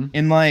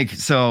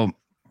 so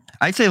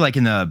I'd say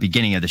in the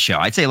beginning of the show,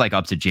 I'd say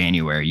up to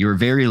January, you were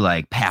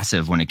very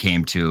passive when it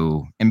came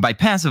to, and by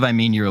passive, I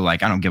mean, you're I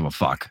don't give a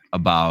fuck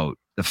about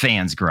the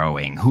fans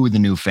growing, who the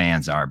new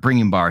fans are,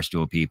 bringing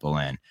Barstool people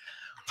in,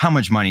 how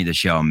much money the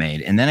show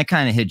made. And then it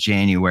kind of hit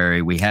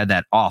January. We had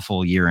that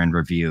awful year-end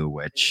review,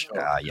 which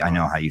I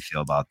know how you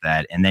feel about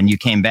that. And then you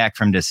came back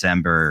from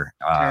December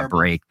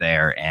break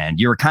there, and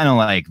you were kind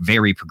of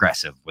very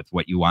progressive with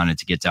what you wanted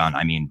to get done.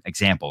 I mean,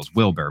 examples,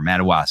 Wilbur,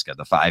 Madawaska,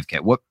 the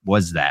 5K. What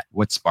was that?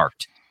 What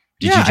sparked?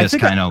 Did you just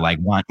kind of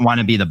want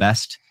to be the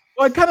best?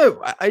 Well,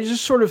 I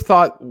just sort of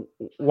thought,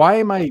 why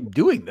am I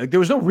doing? There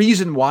was no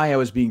reason why I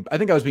was being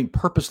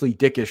purposely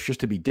dickish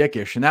just to be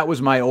dickish. And that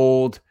was my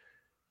old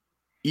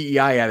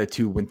EEI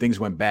attitude when things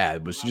went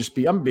bad, was to just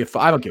be, I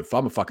don't give a fuck,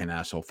 I'm a fucking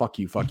asshole. Fuck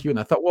you. And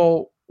I thought,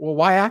 well,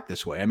 why act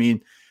this way? I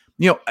mean,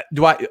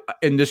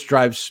 and this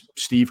drives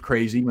Steve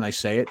crazy when I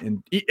say it.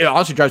 And it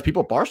also drives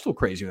people at Barstool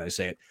crazy when I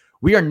say it.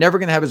 We are never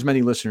going to have as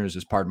many listeners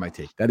as Pardon My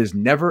Take. That is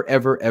never,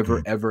 ever,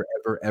 ever, ever,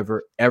 ever,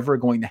 ever, ever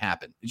going to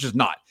happen. It's just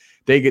not.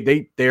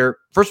 They're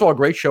first of all, a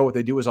great show. What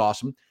they do is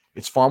awesome.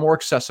 It's far more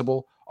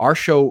accessible. Our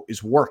show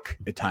is work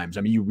at times.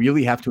 I mean, you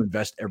really have to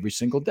invest every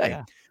single day.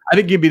 Yeah. I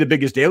think you'd be the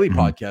biggest daily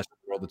podcast in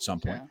the world at some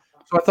point. Yeah.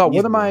 So I thought,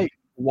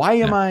 why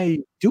am I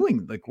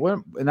doing what?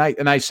 And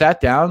I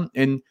sat down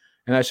and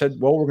And I said,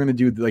 well, we're going to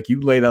do, like you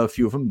laid out a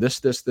few of them,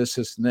 this,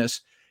 and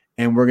this.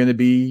 And we're going to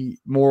be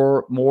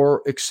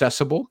more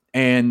accessible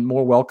and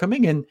more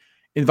welcoming and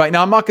invite.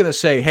 Now, I'm not going to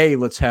say, hey,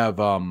 let's have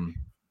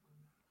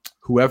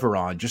whoever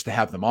on just to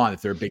have them on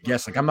if they're a big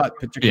guest. Like, I'm not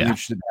particularly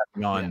interested in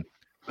having on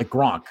like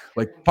Gronk.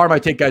 Like, part of my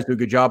take guys do a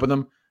good job with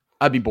them.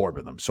 I'd be bored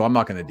with them. So I'm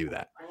not going to do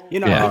that. You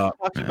know, I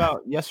talked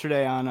about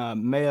yesterday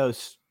on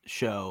Mayo's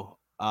show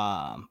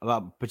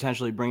about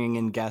potentially bringing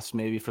in guests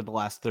maybe for the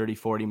last 30,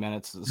 40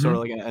 minutes, sort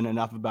of like an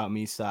Enough About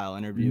Me style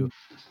interview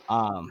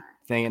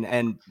thing.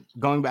 And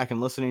going back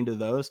and listening to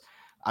those,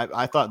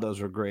 I thought those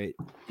were great,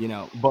 you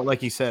know, but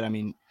like you said, I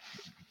mean,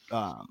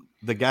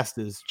 the guest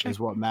is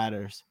what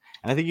matters.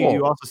 And I think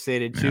you also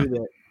stated too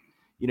that,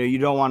 you know, you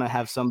don't want to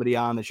have somebody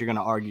on that you're going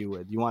to argue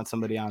with. You want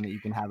somebody on that you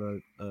can have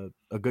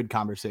a good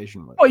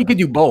conversation with. Well, you can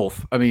do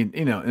both. I mean,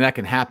 you know, and that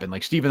can happen.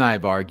 Like Steve and I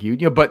have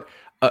argued, you know, but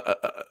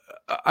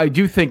I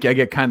do think I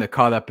get kind of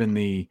caught up in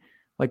the,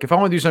 like, if I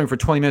want to do something for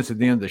 20 minutes at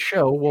the end of the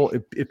show, well,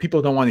 if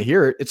people don't want to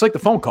hear it, it's like the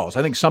phone calls.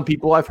 I think some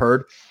people I've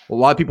heard, a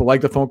lot of people like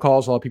the phone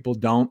calls, a lot of people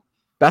don't.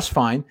 That's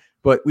fine.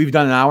 But we've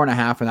done an hour and a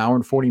half, an hour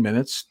and 40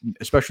 minutes,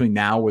 especially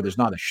now where there's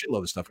not a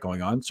shitload of stuff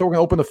going on. So we're going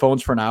to open the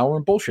phones for an hour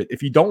and bullshit.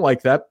 If you don't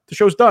like that, the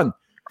show's done.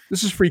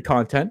 This is free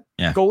content.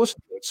 Yeah. Go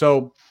listen to it.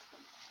 So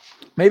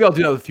maybe I'll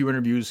do another few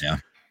interviews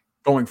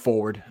going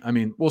forward. I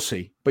mean, we'll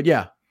see. But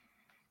yeah.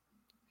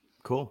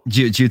 Cool.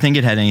 Do you think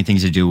it had anything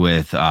to do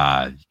with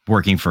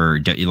working for,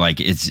 like,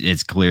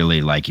 it's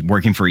clearly like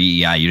working for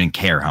EEI, you didn't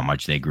care how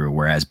much they grew,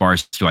 whereas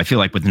Barstool, I feel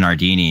like with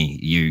Nardini,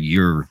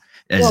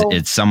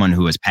 it's someone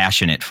who is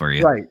passionate for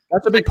you. Right.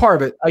 That's a big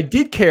part of it. I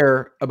did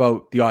care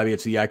about the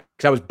audience of EEI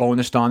because I was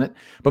bonused on it.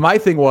 But my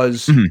thing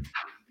was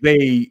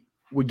they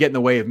would get in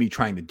the way of me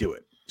trying to do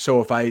it.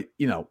 So if I,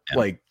 you know,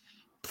 like,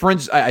 for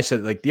instance, I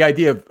said, like, the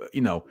idea of,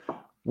 you know,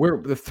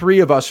 we're the three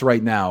of us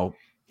right now.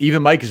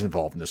 Even Mike is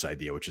involved in this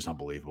idea, which is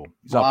unbelievable.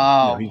 He's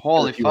wow.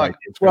 Holy fuck.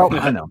 Well,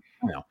 I know.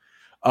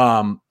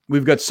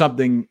 We've got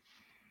something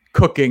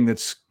cooking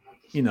that's,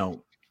 you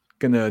know,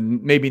 going to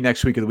maybe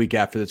next week or the week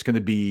after that's going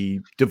to be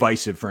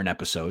divisive for an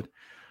episode.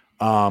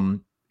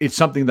 It's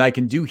something that I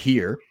can do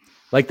here,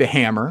 like the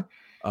Hammer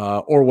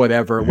or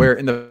whatever, where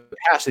in the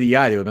past of the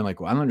EI, they would have been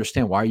like, well, I don't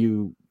understand why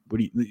in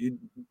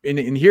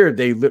here,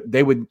 they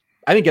would,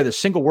 I didn't get a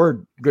single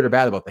word good or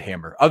bad about the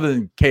Hammer other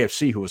than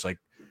KFC, who was like,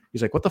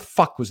 he's like, what the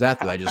fuck was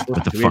that I just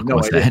what the fuck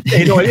was that?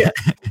 Hey, no idea.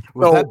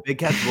 Was that Big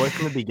Cat's voice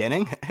in the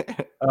beginning?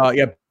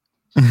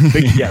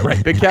 Yeah.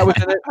 Right. Big Cat was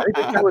in it. Big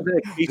Cat was in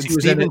it. Casey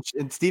was in it.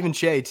 And Stephen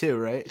Shea too,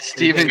 right?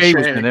 Stephen Shea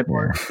was in it.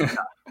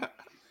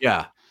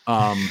 Yeah.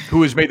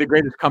 Who has made the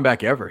greatest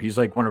comeback ever. He's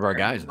like one of our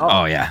guys.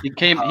 Oh yeah.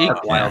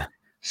 Wild.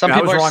 Some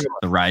people are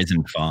the rise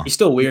and fall. He's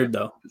still weird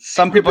though.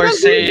 Some people are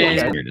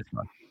saying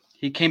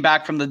he came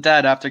back from the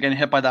dead after getting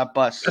hit by that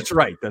bus. That's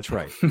right.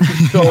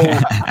 So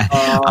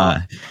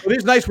it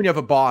is nice when you have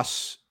a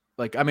boss.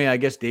 Like, I mean, I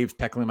guess Dave's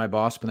technically my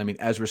boss, but I mean,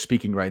 as we're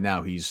speaking right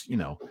now, he's, you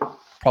know,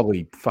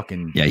 probably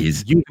fucking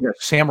he's using a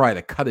samurai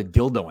to cut a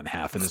dildo in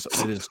half in his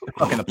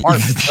fucking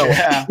apartment. So,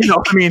 you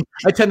know, I mean,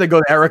 I tend to go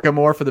to Erica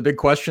more for the big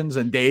questions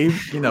and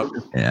Dave, you know.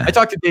 I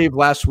talked to Dave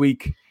last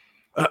week.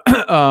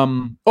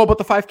 About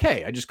the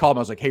 5K. I just called him.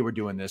 I was like, hey, we're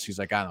doing this. He's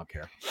like, I don't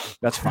care.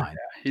 That's fine.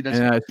 He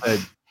doesn't.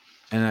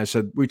 And I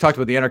said, we talked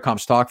about the Intercom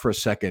stock for a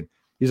second.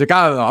 He's like,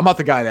 I don't know. I'm not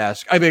the guy to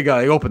ask. I think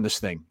I opened this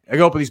thing. I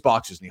go open these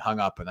boxes, and he hung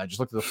up. And I just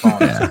looked at the phone.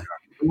 And I said,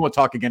 we won't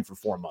talk again for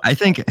 4 months. I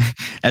think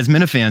as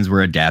Minifans,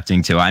 we're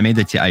adapting to.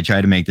 I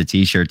tried to make the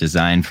T-shirt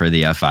design for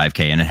the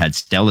 5K, and it had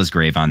Stella's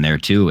grave on there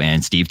too.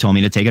 And Steve told me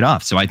to take it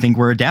off. So I think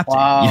we're adapting.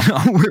 Wow. You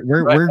know,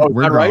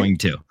 we're growing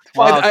too.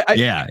 Wow. I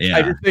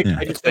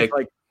just think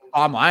like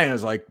online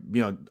is like,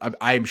 you know,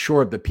 I'm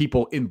sure the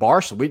people in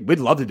Barstool, we'd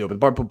love to do it,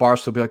 but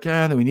Barstool will be like,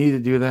 yeah, we need to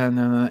do that,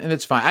 and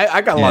it's fine.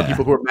 I got a lot of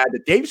people who are mad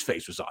that Dave's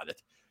face was on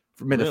it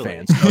for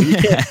Minifans. So you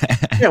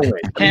can't win.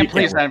 You can't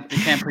please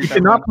everyone.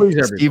 Cannot please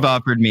everyone.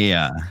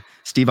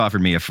 Steve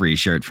offered me a free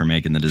shirt for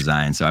making the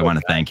design, so I want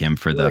to thank him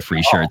for the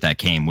free shirt that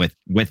came with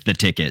the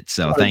ticket.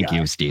 So thank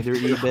you, Steve.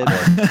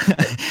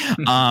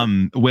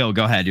 Will,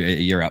 go ahead.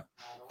 You're up.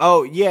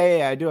 Oh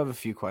yeah. I do have a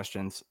few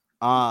questions.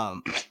 I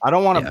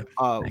don't want to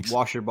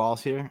wash your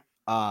balls here,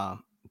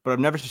 but I've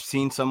never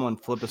seen someone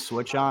flip a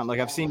switch on. Like,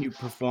 I've seen you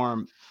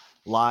perform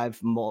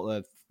live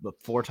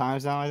 4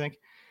 times now, I think,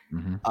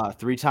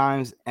 3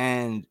 times,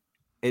 and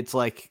it's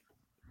like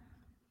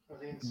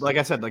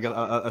I said, like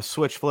a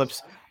switch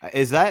flips.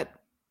 Does that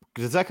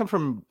come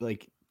from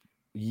like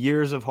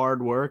years of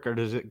hard work, or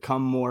does it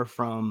come more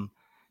from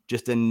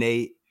just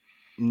innate,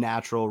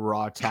 natural,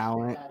 raw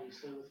talent,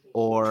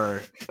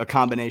 or a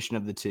combination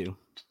of the two?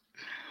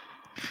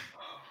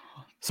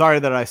 Sorry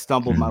that I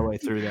stumbled my way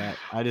through that.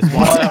 I just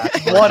want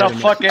what a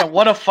fucking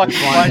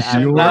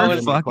question. You were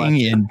a fucking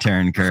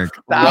intern,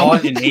 Kirk. That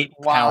was innate.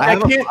 Wow.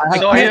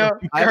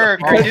 Kirk,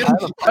 he's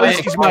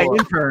my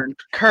intern.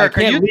 Kirk,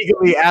 I can't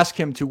legally ask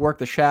him to work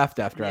the shaft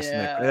after us.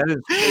 That is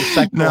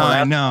no,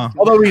 I know.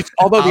 Although the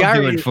I'll do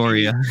irony it for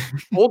you.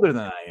 Older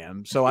than I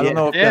am, so I don't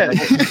know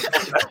if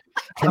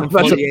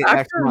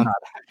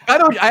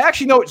I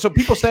actually know. So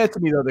people say it to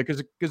me though,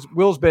 because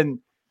Will's been,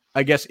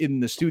 I guess, in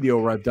the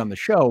studio where I've done the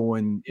show,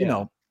 and you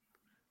know,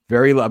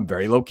 I'm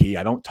very low key.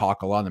 I don't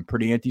talk a lot. I'm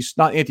pretty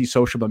not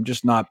antisocial, but I'm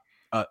just not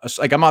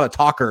like, I'm not a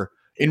talker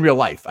in real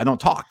life. I don't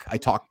talk. I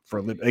talk for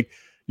a living. Like,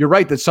 you're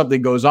right that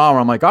something goes on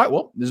where I'm like, all right,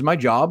 well, this is my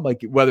job.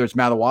 Like, whether it's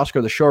Madawaska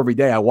or the show every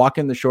day, I walk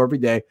in the show every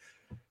day,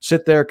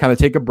 sit there, kind of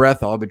take a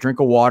breath. I'll have a drink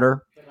of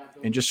water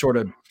and just sort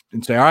of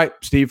and say, all right,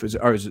 Steve,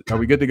 are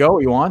we good to go?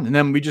 Are you on? And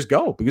then we just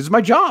go because it's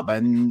my job.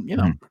 And you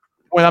know,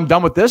 when I'm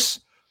done with this,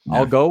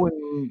 I'll go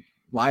and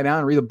lie down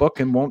and read a book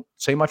and won't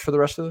say much for the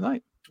rest of the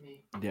night.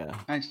 Yeah.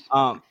 Nice.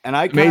 And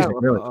I kind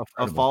of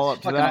a follow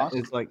up to that awesome.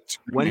 Is like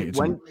when did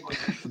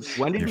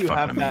you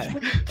have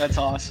that? That's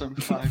awesome.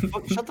 Shut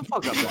the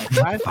fuck up, guys.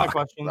 Can I ask my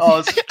questions?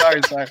 Oh,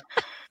 sorry.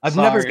 I've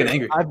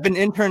been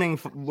interning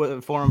for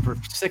him for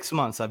 6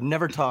 months. I've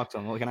never talked to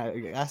him. Can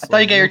I ask? I thought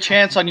you get your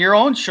chance on your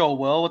own show,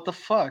 Will. What the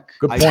fuck?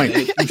 Good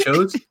point.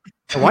 Shows.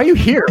 Why are you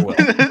here, Will?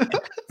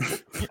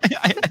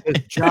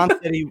 John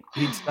said he'd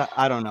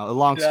I don't know. A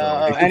long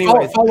story.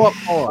 Anyway, follow up.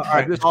 All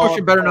right, this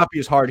question better not be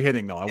as hard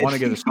hitting, though. I want to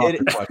get a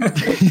softer question.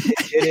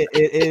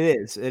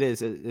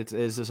 It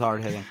is as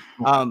hard hitting.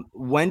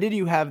 When did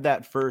you have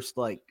that first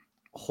like,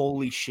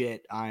 holy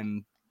shit,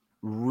 I'm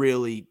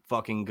really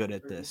fucking good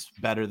at this,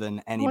 better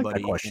than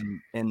anybody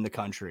in the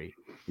country?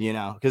 You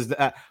know, because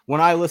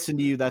when I listened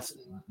to you, that's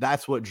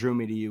what drew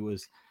me to you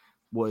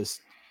was.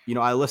 You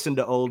know, I listened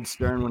to old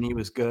Stern when he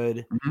was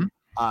good,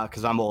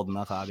 because I'm old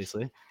enough,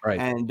 obviously. Right.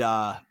 And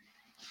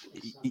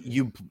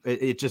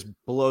it just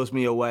blows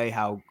me away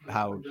how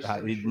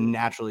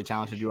naturally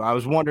talented you are. I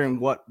was wondering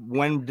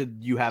when did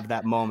you have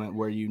that moment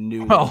where you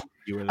knew? Well,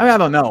 you were I mean, I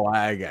don't know.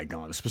 I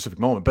go on a specific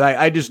moment, but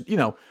I just, you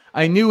know,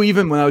 I knew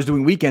even when I was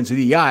doing weekends at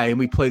EI and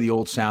we play the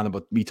old sound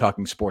about me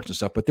talking sports and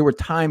stuff, but there were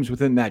times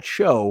within that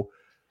show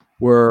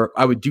where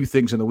I would do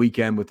things on the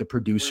weekend with the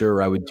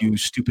producer. I would do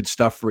stupid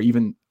stuff for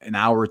even an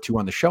hour or two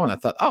on the show. And I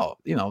thought, oh,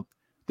 you know,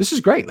 this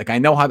is great. Like, I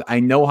know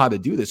how to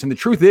do this. And the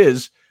truth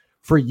is,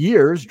 for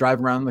years,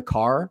 driving around in the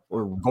car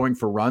or going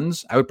for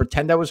runs, I would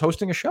pretend I was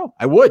hosting a show.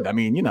 I would. I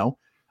mean, you know,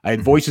 I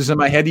had voices in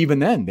my head even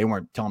then. They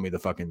weren't telling me to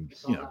fucking,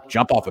 you know,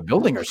 jump off a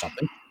building or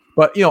something.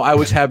 But, you know, I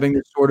was having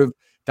this sort of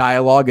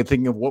dialogue and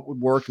thinking of what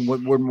would work and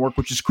what wouldn't work,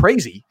 which is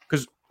crazy.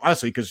 Because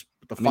honestly, I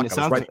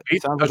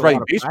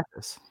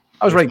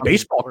was writing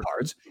baseball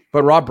cards,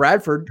 but Rob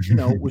Bradford, you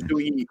know, was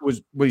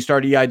when he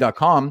started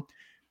EI.com,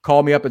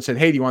 called me up and said,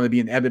 hey, do you want to be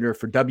an editor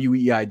for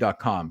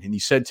WEI.com? And he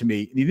said to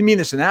me, and he didn't mean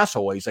this in an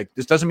asshole way. He's like,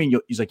 this doesn't mean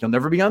you'll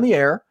never be on the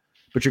air,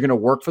 but you're going to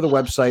work for the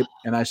website.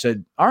 And I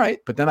said, all right.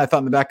 But then I thought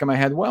in the back of my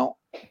head, well,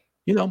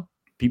 you know,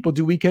 people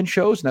do weekend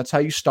shows and that's how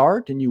you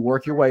start and you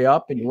work your way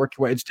up and you work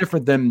your way. It's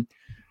different than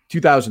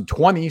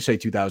 2020, say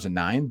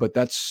 2009, but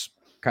that's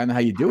kind of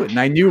how you do it. And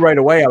I knew right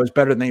away I was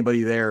better than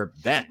anybody there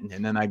then.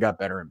 And then I got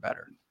better and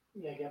better.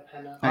 Yeah, get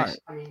Penna. Nice.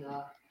 I mean,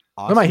 awesome.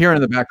 What am I hearing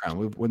in the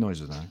background? What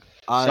noise is that?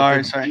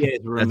 Sorry. That's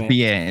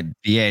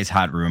BA's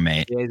hot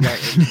roommate. Will,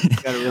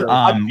 you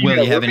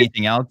have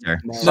anything else? Or?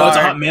 No, it's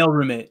a hot male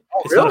roommate.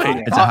 Oh,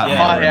 really? It's a hot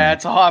male. Yeah,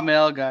 it's a hot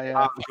male guy.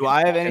 Yeah. Do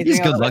I have anything?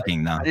 He's else? good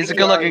looking though. He's a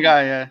good looking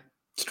guy. Yeah,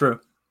 it's true.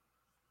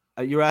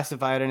 You asked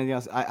if I had anything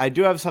else. I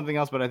do have something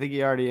else, but I think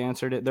you already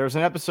answered it. There was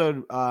an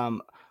episode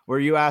where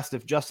you asked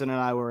if Justin and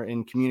I were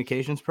in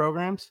communications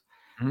programs,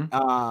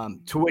 to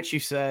which you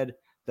said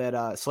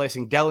that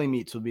slicing deli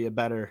meats would be a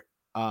better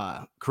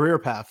career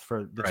path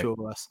for the two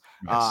of us.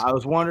 Yes. I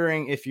was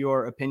wondering if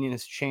your opinion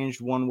has changed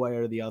one way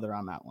or the other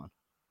on that one.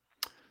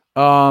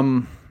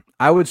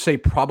 I would say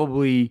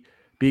probably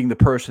being the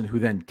person who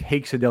then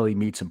takes a deli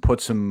meats and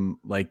puts them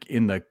like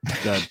in the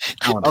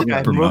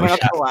okay, moving up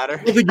the ladder.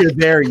 I don't think you're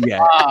there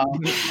yet.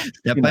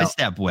 Step by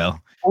step,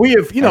 Will. We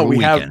have, we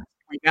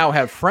now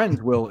have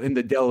friends, Will, in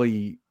the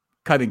deli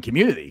cutting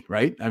community,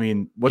 right? I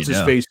mean, what's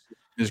his face?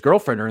 His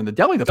girlfriend are in the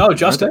deli department. Oh,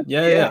 Justin.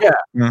 Yeah.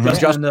 Mm-hmm.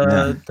 Justin,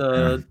 I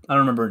don't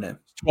remember her name.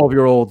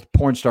 12-year-old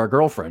porn star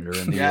girlfriend are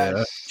in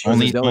the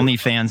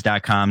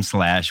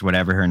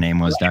onlyfans.com/whatever her name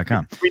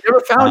was.com. We never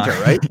found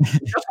her, right?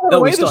 No,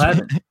 we still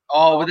haven't.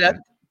 Oh, with that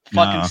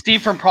fucking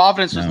Steve from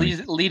Providence was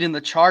leading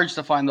the charge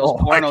to find those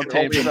porno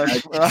tapes.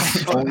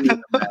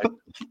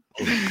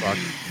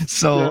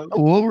 So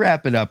we'll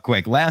wrap it up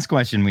quick. Last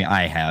question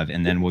I have,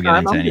 and then we'll get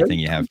into anything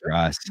you have for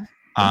us.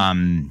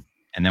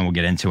 And then we'll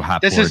get into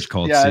hot porridge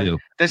cold soup.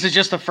 This is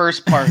just the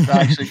first part,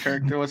 actually,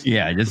 Kirk.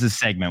 This is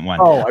segment one.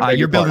 Oh,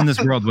 you're building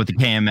this world with the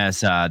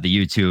KMS, the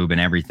YouTube,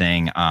 and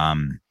everything.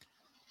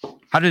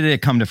 How did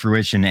it come to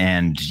fruition?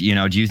 And, do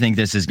you think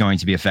this is going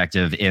to be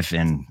effective if,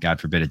 and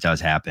God forbid it does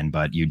happen,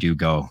 but you do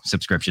go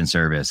subscription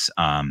service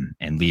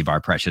and leave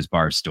our precious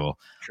Barstool?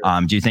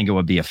 Sure. Do you think it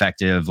would be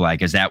effective?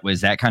 Like,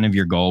 was that kind of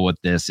your goal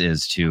with this,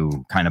 is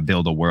to kind of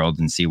build a world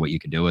and see what you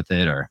could do with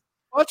it? Or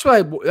well,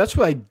 that's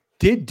what I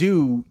did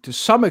do to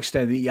some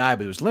extent at EI,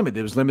 but it was limited.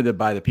 It was limited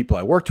by the people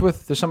I worked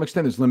with to some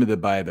extent. It was limited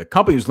by the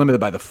company. It was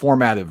limited by the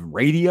format of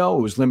radio.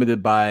 It was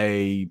limited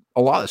by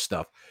a lot of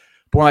stuff.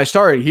 But when I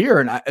started here,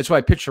 and that's why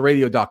I pitched to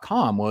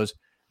radio.com was,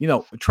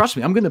 trust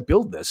me, I'm going to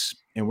build this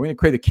and we're going to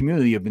create a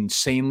community of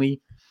insanely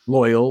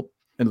loyal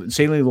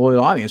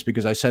audience,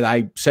 because I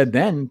said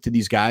then to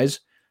these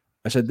guys,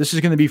 I said, this is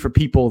going to be for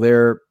people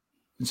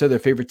instead of their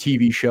favorite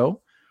TV show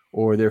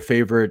or their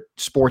favorite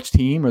sports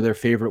team or their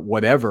favorite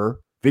whatever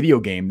video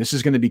game, this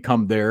is going to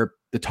become the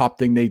top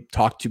thing they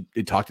talk to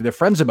their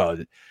friends about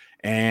it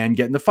and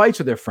get into fights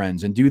with their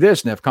friends and do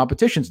this and have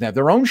competitions and have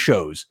their own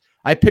shows.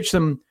 I pitched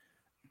them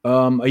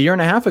a year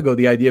and a half ago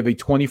the idea of a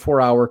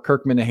 24-hour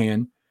Kirk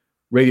Minihane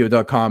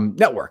radio.com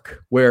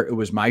network where it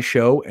was my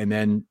show, and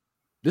then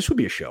this would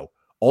be a show.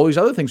 All these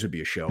other things would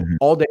be a show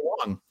all day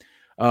long.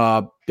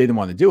 They didn't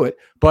want to do it,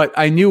 but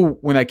I knew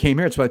when I came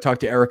here, it's what I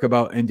talked to Eric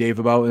about and Dave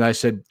about, and I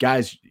said,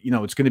 guys,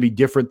 it's going to be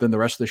different than the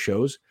rest of the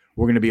shows.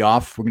 We're going to be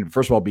off. We're going to,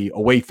 first of all, be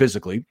away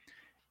physically,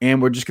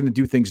 and we're just going to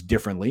do things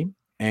differently.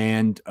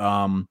 And, we're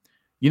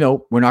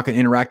not going to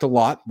interact a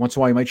lot. Once in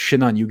a while, I might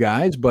shit on you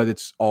guys, but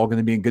it's all going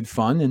to be in good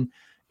fun.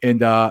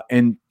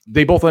 And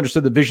they both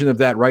understood the vision of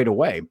that right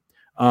away.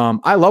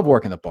 I love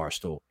working at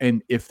Barstool.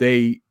 And if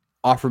they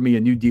offer me a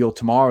new deal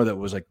tomorrow that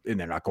was like, and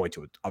they're not going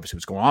to, obviously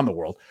what's going on in the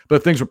world, but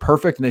if things were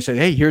perfect and they said,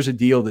 hey, here's a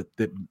deal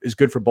that is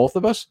good for both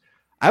of us,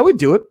 I would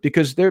do it,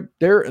 because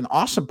they're an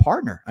awesome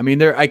partner. I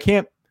mean, I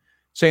can't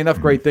say enough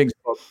great things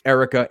about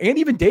Erica and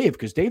even Dave,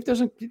 because Dave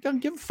doesn't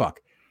give a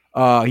fuck.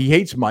 He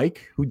hates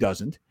Mike, who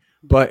doesn't,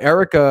 but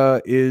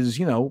Erica is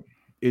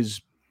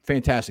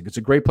fantastic. It's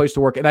a great place to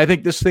work. And I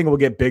think this thing will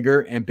get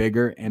bigger and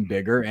bigger and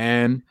bigger.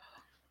 And,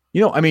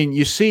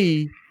 you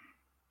see,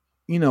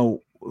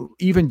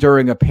 even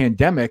during a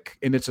pandemic,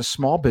 and it's a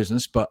small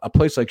business, but a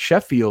place like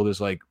Sheffield is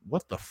like,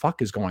 what the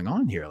fuck is going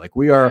on here? Like,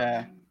 we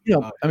are,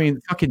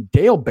 fucking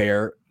Dale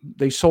Bear,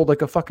 they sold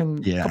like a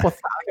fucking couple of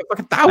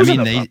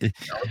thousand.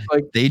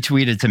 They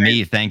tweeted to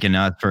me thanking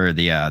us for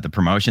the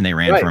promotion they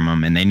ran from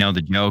them, and they know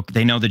the joke.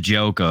 They know the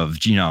joke of,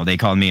 they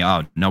called me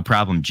out, no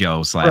problem,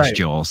 Joe /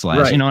 Joel /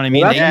 you know what I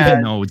mean? They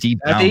even know deep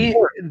down.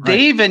 They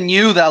even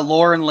knew that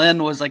Lauren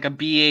Lynn was like a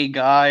BA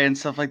guy and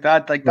stuff like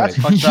that. Like, that's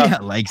fucked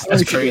up.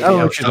 That's crazy.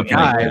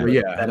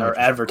 That our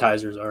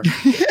advertisers are.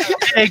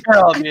 BA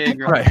girl.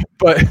 Right,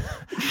 but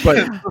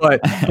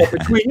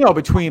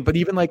between, but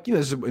even like,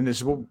 this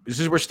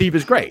is where Steve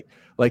is great.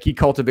 Like, he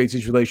cultivates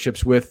these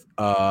relationships with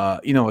a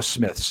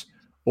Smiths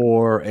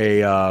or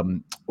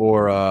I'm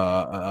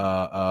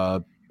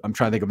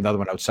trying to think of another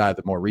one outside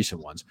the more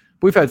recent ones.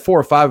 But we've had 4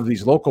 or 5 of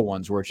these local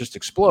ones where it just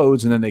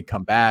explodes, and then they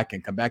come back.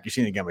 You're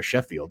seeing it again with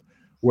Sheffield,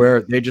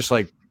 where they just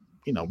like,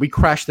 we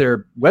crashed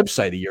their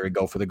website a year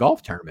ago for the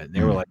golf tournament, and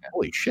they were like,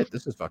 holy shit,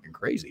 this is fucking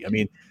crazy. I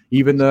mean,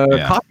 even the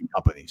coffee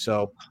company.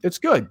 So it's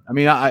good. I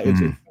mean, it's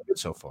good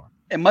so far.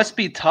 It must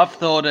be tough,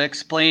 though, to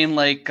explain,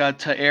 like,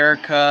 to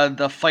Erica,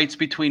 the fights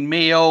between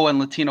Mayo and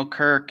Latino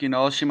Kirk.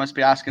 She must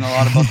be asking a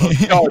lot about those.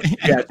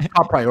 It's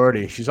top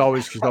priority. She's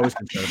always concerned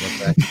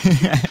about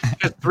that.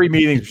 Just 3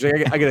 meetings. She's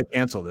like, I got to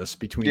cancel this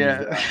between.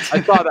 Yeah.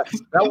 I thought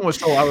that one was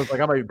so. I was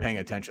like, I'm not even paying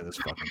attention to this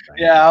fucking thing.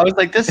 Yeah, I was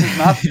like, this is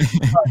not.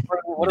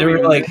 They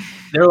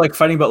were like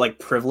fighting about like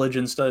privilege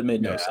and stuff. It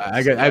made no sense.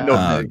 I have no.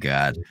 Oh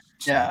God.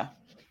 Yeah.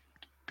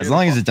 As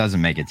long as it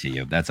doesn't make it to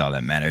you, that's all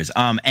that matters.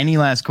 Any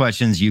last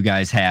questions you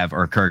guys have,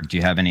 or Kirk, do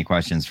you have any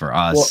questions for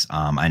us?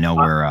 I know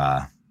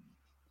we're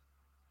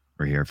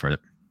here for it.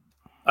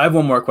 I have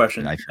one more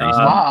question.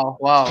 Wow.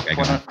 Okay,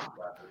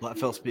 let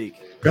Phil speak.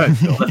 Good.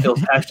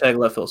 Hashtag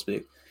let Phil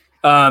speak.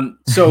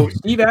 So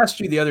Steve asked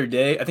you the other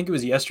day, I think it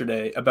was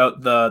yesterday,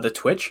 about the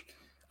Twitch.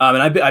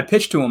 And I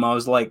pitched to him. I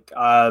was like,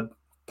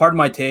 pardon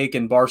my take,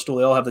 and Barstool,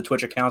 they all have the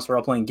Twitch accounts. We're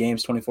all playing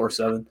games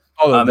 24/7.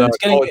 It's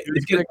getting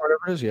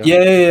whatever it is.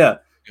 Yeah.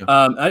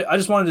 I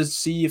just wanted to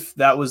see if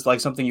that was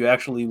like something you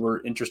actually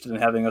were interested in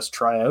having us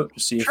try out, to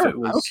see if it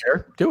was. I don't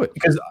care. Do it.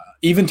 Because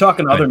even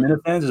talking to other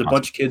Minute fans, there's a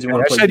bunch of kids who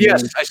want to play. I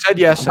said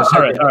yes. All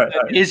right.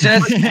 Is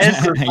this? He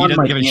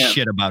doesn't give a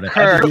shit about it.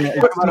 Kirk,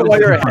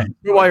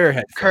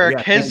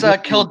 Kirk, his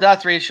kill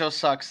death ratio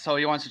sucks, so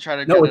he wants to try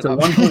to. No, it's a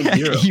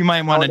 1.0. You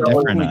might want a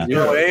different. You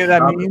know what any of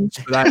that means,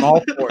 but I'm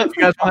all for it. If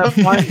you guys want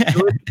to have fun,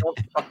 do it.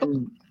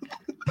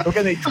 Don't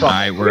get any trouble. All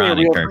right, we're on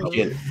it, Kirk.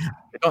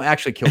 Don't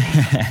actually kill me.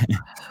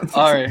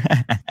 All right.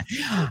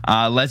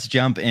 Let's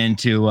jump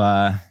into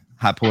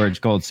hot porridge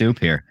cold soup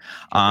here.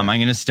 I'm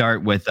going to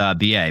start with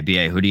BA.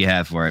 BA, who do you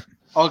have for it?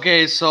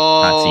 Okay,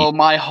 so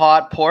my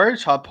hot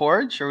porridge. Are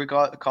we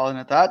calling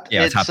it that?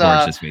 Yeah, it's hot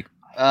porridge this week.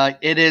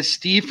 It is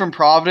Steve from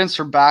Providence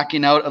for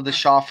backing out of the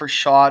Shot for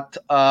Shot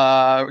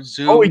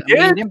Zoom. Oh, he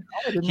did?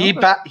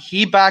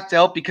 He backed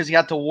out because he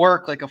had to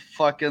work like a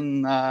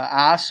fucking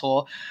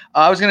asshole.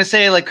 I was gonna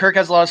say, like, Kirk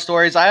has a lot of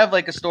stories. I have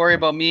like a story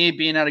about me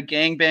being at a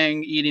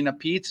gangbang eating a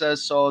pizza,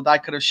 so I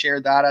could have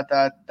shared that at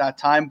that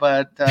time,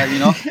 but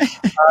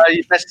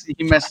he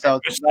missed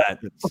out.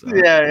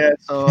 Yeah.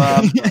 So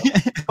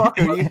what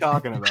are you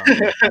talking about?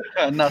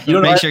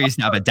 Nothing. Make sure you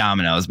stop at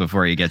Domino's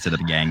before you get to the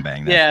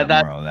gangbang.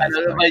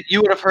 Like,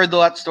 you would have heard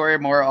that story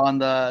more on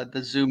the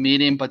Zoom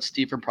meeting, but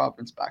Steve from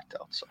Providence backed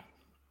out. So,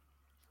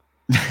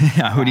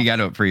 who do you got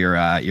up for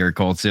your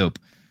cold soup?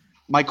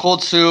 My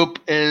cold soup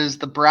is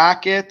the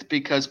bracket,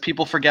 because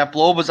people forget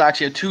Blow was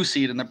actually a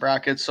 2-seed in the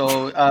bracket.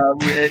 So I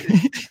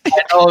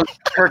know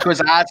Kirk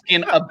was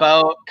asking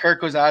about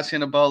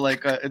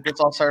like it's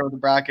all started with the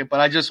bracket,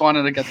 but I just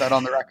wanted to get that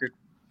on the record.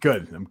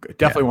 Good. I'm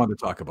definitely wanted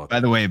to talk about that. By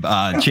the way,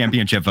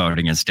 championship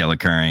voting is still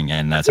occurring,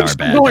 and that's our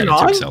bad that it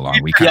took so long.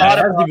 We forgot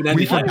about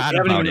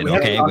it.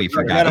 Okay, we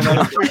forgot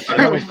about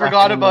it. We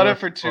forgot about it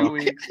for 2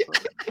 weeks.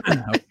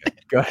 Okay,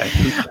 go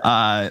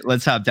ahead.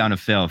 Let's hop down to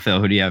Phil.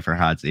 Phil, who do you have for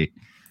hot seat?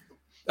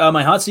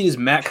 My hot seat is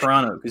Matt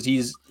Carano, because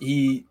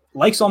he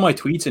likes all my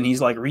tweets and he's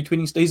like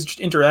retweeting. He's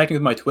just interacting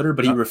with my Twitter,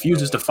 but he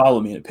refuses to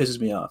follow me, and it pisses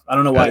me off. I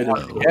don't know why.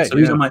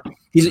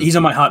 He's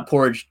on my hot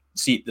porridge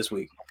seat this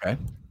week. Okay.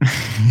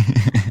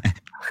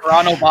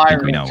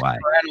 Coronavirus. We know why.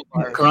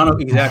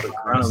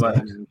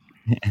 Coronavirus.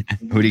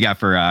 Who do you got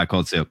for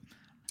cold soup?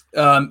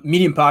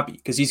 Medium Poppy,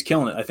 because he's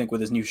killing it, I think, with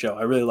his new show.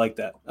 I really like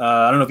that.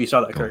 I don't know if you saw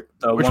that, Kurt.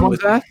 Which one was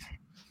that?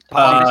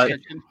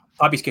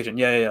 Poppy's Kitchen.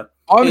 Yeah.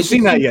 I haven't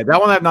seen that yet.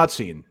 That one I've not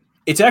seen.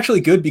 It's actually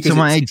good because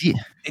my idea.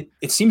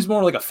 It seems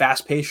more like a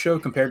fast-paced show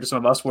compared to some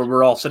of us, where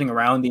we're all sitting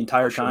around the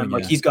entire time.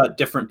 Like, he's got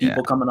different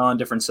people coming on,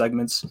 different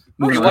segments.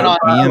 Me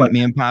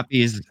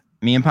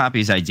and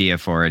Poppy's idea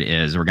for it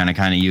is we're going to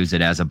kind of use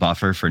it as a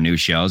buffer for new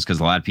shows, because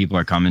a lot of people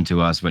are coming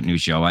to us with new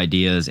show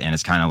ideas, and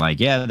it's kind of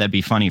like, yeah, that'd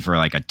be funny for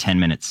like a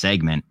 10-minute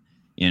segment,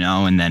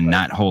 and then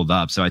not hold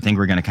up. So I think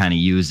we're going to kind of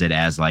use it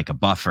as like a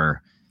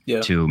buffer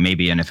to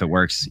maybe, and if it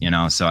works,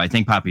 so I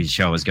think Poppy's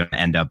show is going to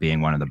end up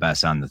being one of the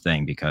best on the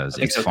thing, because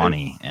it's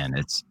funny and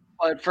it's.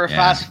 But for a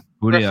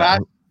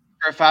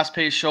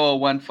fast-paced show, it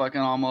went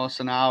fucking almost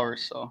an hour.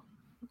 So.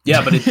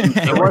 Yeah, but it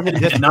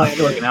did not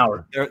feel like an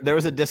hour. There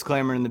was a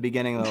disclaimer in the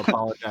beginning, though,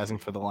 apologizing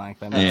for the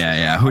length.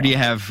 Yeah. Who do you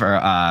have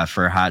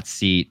for hot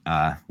seat,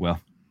 Will?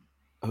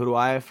 Who do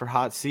I have for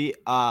hot seat?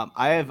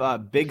 I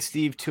have Big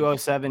Steve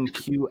 207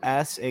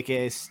 QS,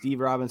 aka Steve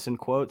Robinson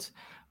quotes.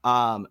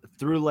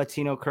 Through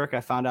Latino Kirk,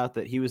 I found out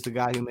that he was the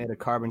guy who made a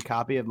carbon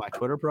copy of my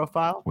Twitter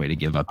profile. Way to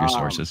give up your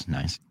sources.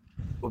 Nice.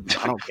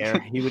 I don't care.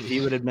 He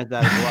would admit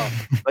that as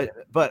well.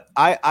 But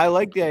I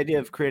like the idea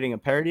of creating a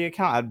parody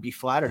account. I'd be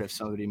flattered if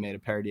somebody made a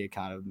parody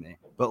account of me.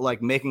 But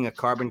like making a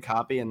carbon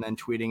copy and then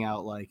tweeting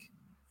out like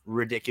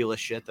ridiculous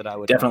shit that I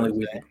would definitely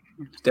weird.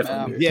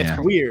 Definitely weird. Yeah,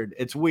 it's weird.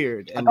 It's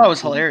weird. And I thought it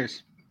was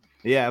hilarious.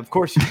 Yeah, of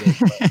course you did.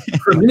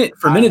 For a minute,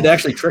 it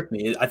actually tricked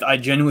me. I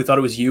genuinely thought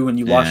it was you, and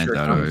you lost your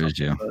account. It was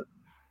you.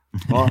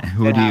 Well,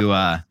 who do you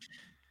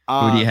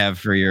have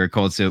for your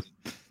cold soup?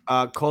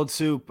 Cold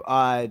soup,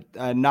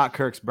 not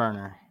Kirk's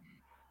burner.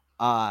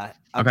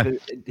 Okay.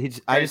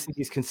 I just think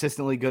he's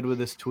consistently good with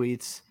his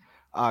tweets.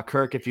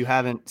 Kirk, if you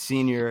haven't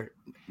seen your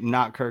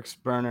not Kirk's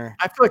burner,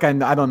 I feel like I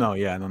don't know.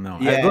 Yeah, I don't know.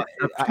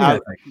 Yeah,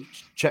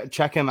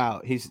 check him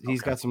out. He's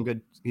got some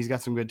good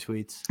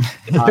tweets.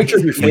 It's a picture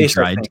of your face.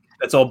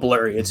 That's all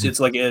blurry. It's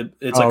like it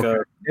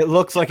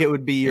looks like it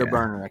would be your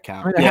burner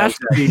account. I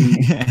mean,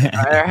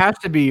 there has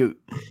to be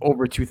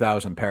over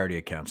 2,000 parody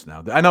accounts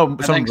now. I know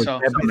some so.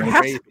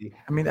 Crazy.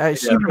 I mean, I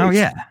see.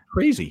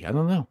 Crazy. I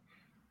don't know.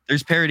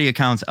 There's parody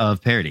accounts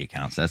of parody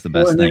accounts. That's the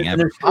best thing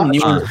ever.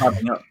 New ones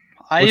popping up.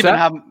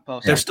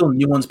 There's still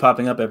new ones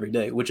popping up every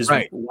day, which is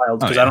wild,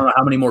 because I don't know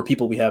how many more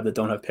people we have that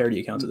don't have parody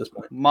accounts at this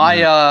point. My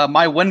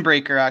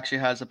Windbreaker actually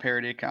has a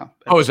parody account.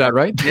 Oh, is that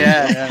right?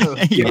 Yeah.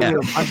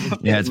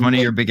 Yeah, it's one of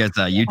your biggest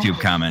YouTube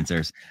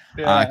commenters.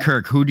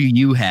 Kirk, who do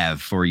you have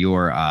for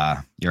your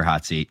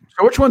hot seat?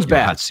 So which one's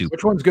bad?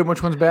 Which one's good?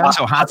 Which one's bad?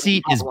 So hot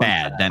seat is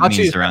bad. That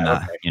means they're on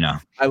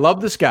the, I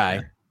love this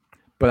guy,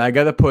 but I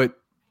got to put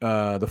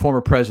the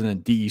former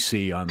president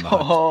DEC on the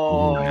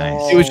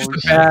nice. It was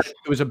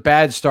just a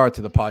bad start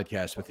to the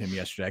podcast with him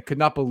yesterday. I could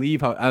not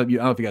believe how, I don't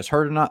know if you guys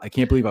heard or not. I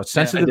can't believe how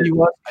sensitive he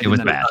was. It was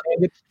bad.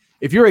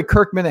 If you're a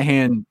Kirk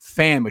Minahan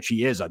fan, which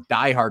he is, a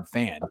diehard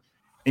fan,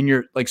 and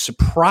you're like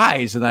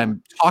surprised that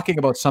I'm talking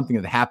about something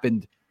that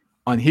happened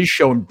on his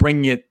show and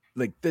bringing it,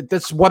 like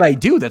that's what I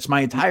do. That's my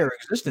entire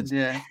existence.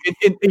 Yeah.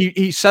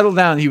 He settled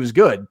down. He was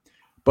good,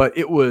 but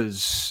it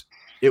was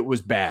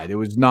bad. It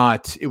was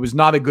not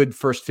a good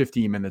first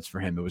 15 minutes for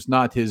him. It was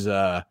not his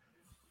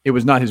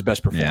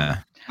best performance. Yeah.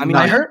 I mean,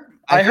 I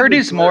heard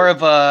he's more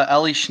of a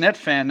Ellie Schnitt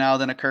fan now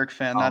than a Kirk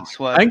fan. That's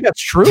what I think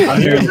that's true.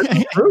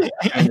 The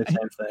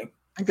same thing.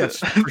 I think that's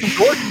for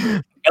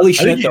sure. Ellie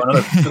Schnitt, though,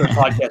 another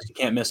podcast you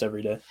can't miss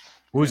every day.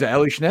 Who's that?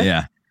 Ellie Schnitt?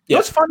 Yeah.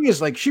 What's funny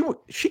is like she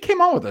came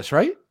on with us,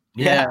 right?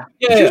 Yeah.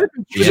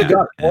 She's a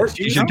daughter.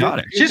 She's your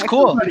daughter. She's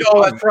cool.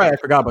 Oh, that's right. I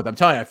forgot about that. I'm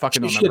telling you, I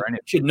fucking don't remember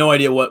anything. She had no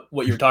idea what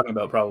you were talking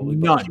about, probably.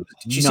 None.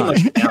 She seemed like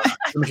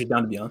she's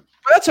down to be on.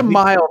 But that's a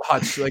mild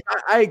hot. Like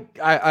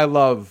I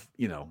love,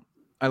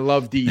 I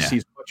love DEC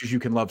as much as you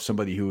can love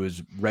somebody who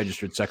is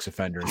registered sex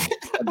offender.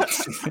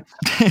 So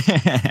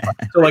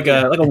like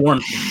a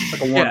warm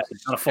soup, not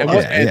a full.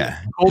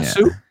 Cold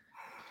soup.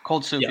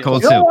 Cold soup. Yeah.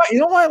 Cold soup. You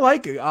know what I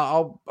like?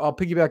 I'll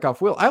piggyback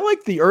off Will. I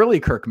like the early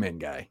Kirkman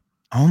guy.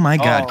 Oh my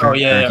God, Kirk,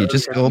 you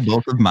just stole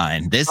both of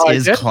mine. This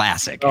is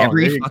classic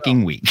every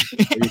fucking week.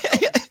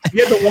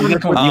 You had the one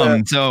with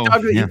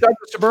you got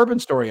the Suburban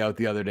story out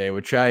the other day,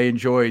 which I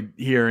enjoyed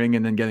hearing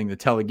and then getting to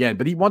tell again.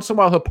 But once in a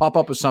while he'll pop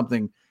up with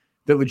something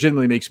that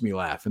legitimately makes me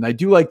laugh. And I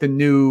do like the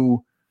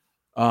new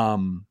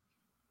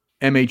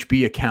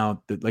MHB account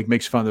that like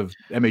makes fun of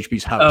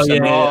MHB's house. He's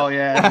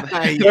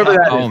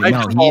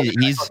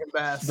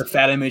the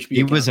fat MHB.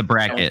 He was a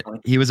bracket.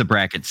 He was a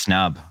bracket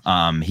snub.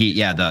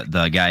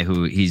 The guy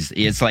who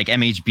it's like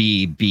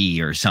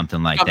MHBB or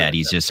something like that.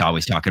 He's just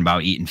always talking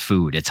about eating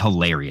food. It's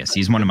hilarious.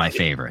 He's one of my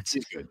favorites.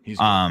 He's good.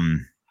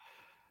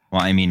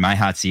 Well, I mean, my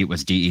hot seat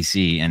was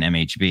DEC and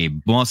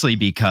MHB, mostly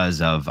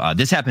because of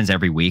this happens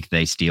every week.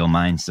 They steal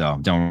mine, so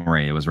don't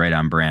worry, it was right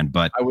on brand.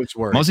 But I was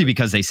worried. Mostly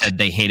because they said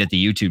they hated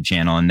the YouTube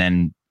channel and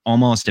then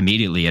almost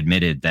immediately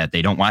admitted that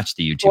they don't watch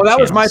the YouTube channel. Well,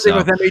 that was my thing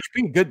with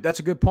MHB. Good,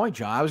 that's a good point,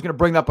 John. I was going to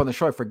bring that up on the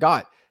show. I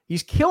forgot.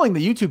 He's killing the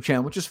YouTube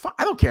channel, which is fine.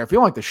 I don't care if you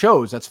don't like the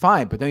shows, that's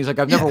fine. But then he's like,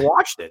 I've never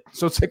watched it,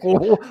 so it's like,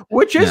 well,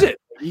 which is it?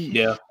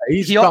 He'll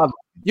be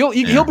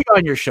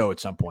on your show at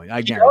some point.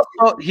 I guarantee.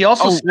 He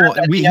also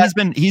said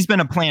he's been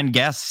a planned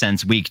guest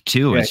since week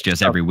 2. It's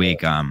just every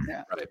week.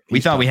 We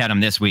thought we had him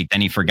this week.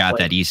 Then he forgot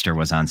that Easter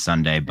was on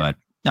Sunday. But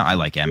no, I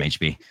like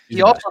MHB.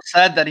 He also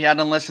said that he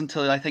hadn't listened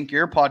to I think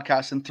your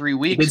podcast in 3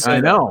 weeks. I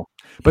know,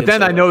 but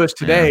then I noticed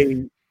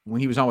today when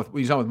he was on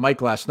with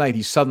Mike last night,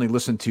 he suddenly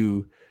listened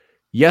to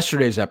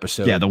yesterday's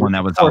episode. Yeah, the one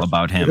that was all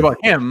about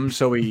him.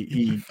 So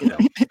he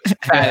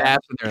fat ass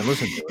in there and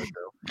listened to it.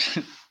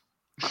 So.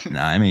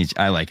 No, I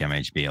like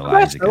MHB a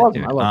lot. He's a good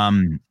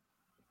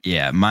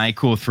dude. My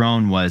cool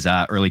throne was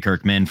early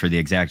Kirkman for the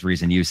exact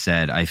reason you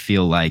said. I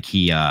feel like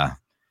he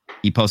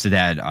posted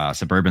that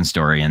Suburban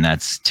story, and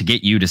that's to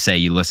get you to say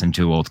you listen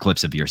to old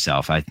clips of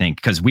yourself. I think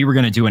because we were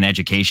going to do an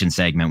education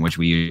segment, which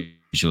we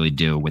usually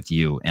do with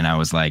you, and I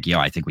was like,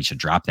 I think we should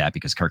drop that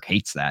because Kirk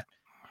hates that.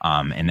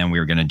 And then we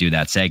were going to do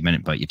that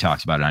segment, but you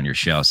talked about it on your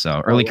show.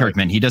 So early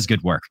Kirkman, he does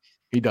good work.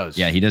 He does.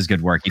 Yeah, he does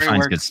good work. He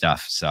finds good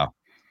stuff. So.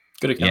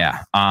 Good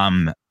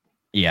account.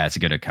 Yeah, it's a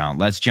good account.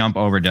 Let's jump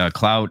over to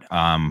Clout.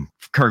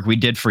 Kirk, we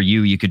did for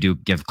you. You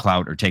could give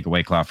Clout or take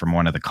away Clout from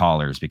one of the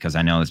callers because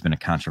I know there's been a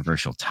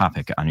controversial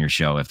topic on your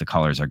show if the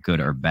callers are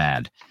good or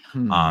bad.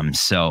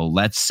 So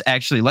let's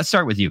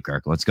start with you,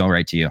 Kirk. Let's go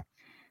right to you.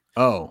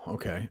 Oh,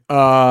 okay.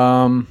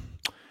 I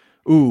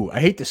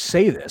hate to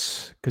say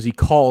this because he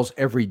calls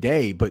every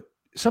day, but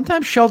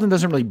sometimes Sheldon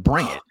doesn't really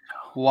bring it.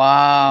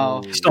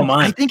 Wow. Still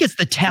mine. I think it's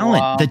the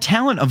talent. Wow. The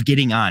talent of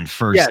getting on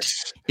first.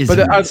 Yes. Is but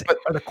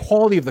the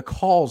quality of the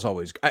calls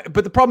always.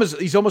 But the problem is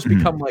he's almost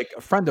become like a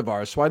friend of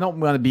ours. So I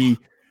don't want to be.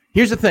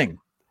 Here's the thing,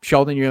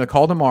 Sheldon. You're going to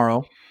call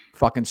tomorrow.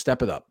 Fucking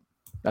step it up.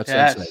 That's what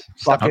I'm saying.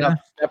 Step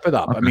it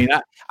up. Okay. I mean,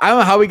 I don't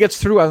know how he gets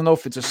through. I don't know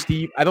if it's a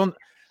Steve.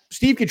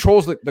 Steve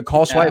controls the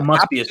call. So it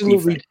must be a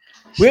Steve.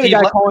 We had a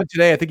guy calling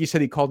today. I think he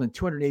said he called in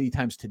 280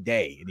 times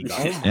today. And he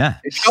got it. Yeah.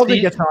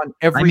 Sheldon gets on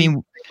every.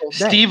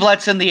 Steve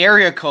lets in the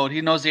area code. He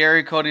knows the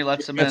area code. He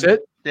lets him in. That's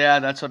it? Yeah,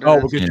 that's what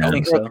it is. I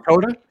think so.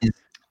 Dakota?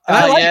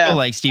 I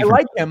like Steve. I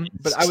like him,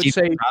 but I would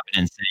say Providence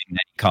saying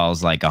that he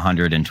calls like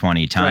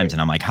 120 times,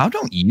 and I'm like, how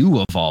don't you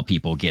of all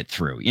people get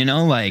through?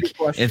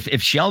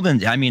 If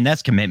Sheldon, I mean,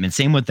 that's commitment.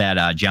 Same with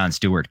that Jon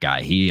Stewart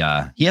guy. He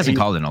hasn't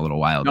called in a little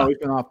while. No, he's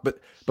been off.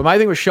 But my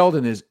thing with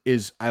Sheldon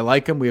is I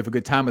like him. We have a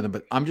good time with him.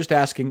 But I'm just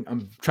asking.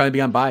 I'm trying to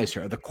be unbiased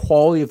here. Are the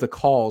quality of the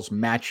calls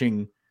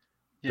matching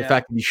the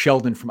fact that he's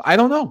Sheldon from? I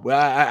don't know.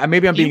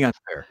 Maybe I'm being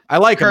unfair. I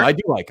like him. I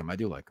do like him.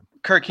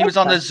 Kirk, he was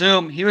on the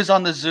Zoom. He was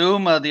on the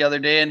Zoom the other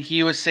day, and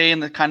he was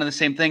saying kind of the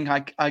same thing.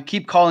 I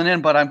keep calling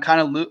in, but I'm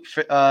kind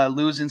of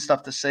losing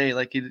stuff to say.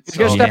 Like he's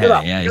got to step it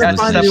up. Yeah, he's got to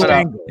find a new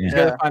angle. He's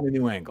got to find a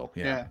new angle.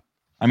 Yeah.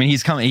 I mean,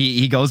 he's coming.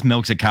 He goes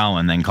milks a cow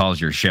and then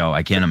calls your show.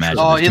 I can't imagine.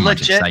 Oh, he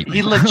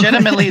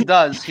legitimately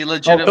does. He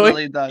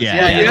legitimately does.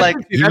 Yeah.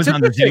 He was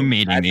on the Zoom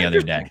meeting the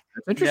other day.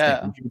 That's interesting.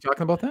 Yeah. You were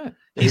talking about that.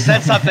 He said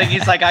something.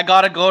 He's like, I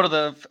gotta go to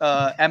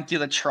the empty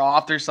the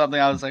trough or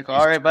something. I was like,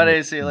 all right,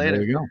 buddy. See you later.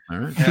 There you go. All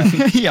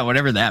right. Yeah,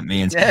 whatever that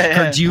means.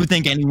 Yeah. Do you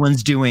think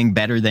anyone's doing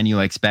better than you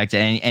expect?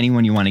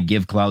 Anyone you want to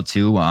give clout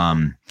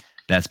to?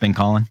 That's been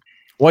calling.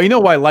 Well, you know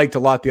what I liked a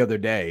lot the other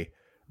day.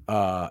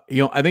 I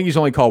think he's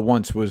only called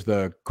once. Was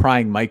the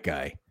crying Mike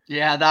guy?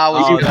 Yeah, that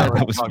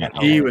was funny.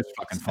 He was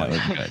fucking funny.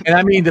 And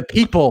I mean, the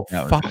people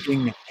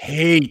fucking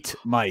hate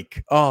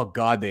Mike. Oh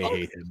God, they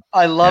hate him.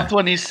 I loved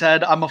when he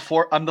said, "I'm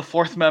the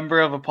fourth member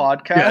of a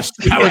podcast."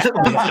 Yes,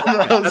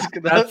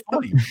 that's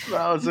funny.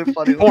 That was a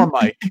funny. Poor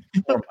Mike.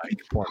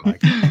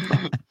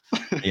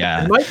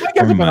 Yeah, Mike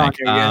hasn't been on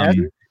here yet.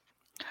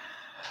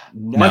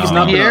 Mike is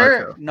not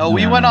here. No,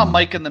 we went on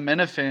Mike and the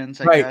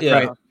Minifans. Right.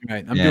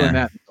 I'm doing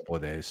that in a couple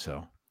of days,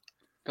 so.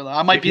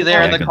 I might be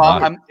there in the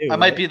I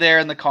might be there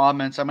in the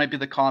comments. I might be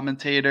the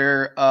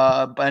commentator,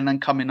 and then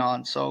coming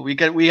on. So we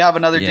have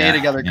another day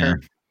together,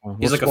 Kirk.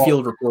 He's like a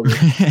field reporter.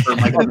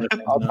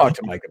 I'll talk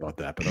to Mike about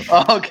that. But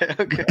okay.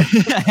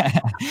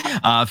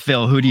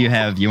 Phil, who do you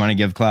have? You want to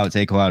give clout,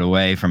 take clout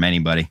away from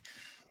anybody?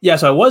 Yeah,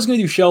 so I was going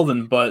to do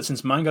Sheldon, but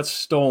since mine got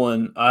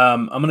stolen,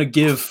 I'm going to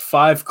give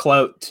 5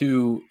 clout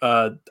to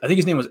I think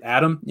his name was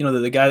Adam. You know,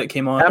 the guy that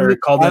came on or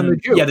called him.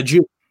 Yeah, the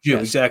Jew.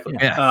 Yes. Exactly.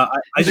 Yeah.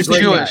 I just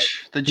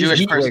Jewish. The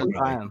Jewish person.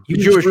 He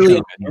was Jewish. Really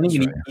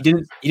he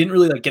didn't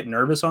really like get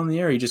nervous on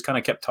the air. He just kind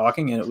of kept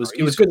talking, and it was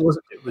good. It was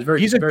very.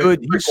 He's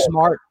he's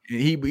smart.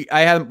 We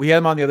had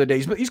him on the other day.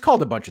 He's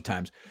called a bunch of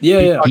times.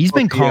 Yeah. He's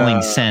been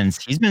calling since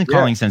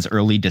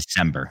early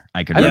December.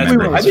 I could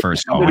remember his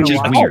first call, which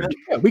is weird.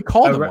 Yeah, we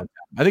called him one time.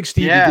 I think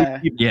Steve.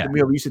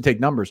 We used to take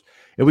numbers,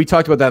 and we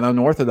talked about that on an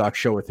Unorthodox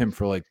show with him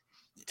for like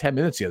 10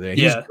 minutes the other day.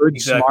 He's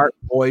good, smart,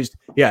 poised.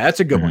 Yeah, that's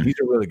a good one. He's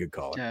a really good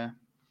caller. Yeah.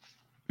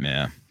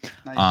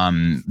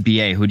 Nice.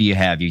 BA, who do you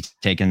have? You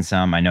taking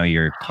some? I know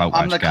you're Clout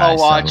Watch. I'm the Clout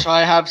Watch. So.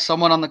 I have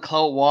someone on the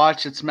Clout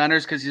Watch. It's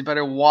Manners because you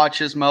better watch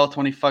his mouth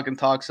when he fucking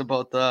talks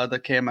about the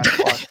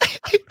KMS watch.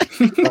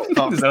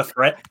 Is that a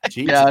threat?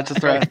 Jesus. Yeah, it's a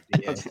threat.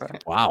 That's a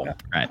threat. Wow.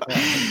 Right.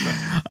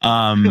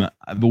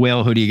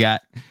 Will, who do you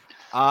got?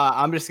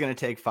 I'm just gonna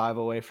take 5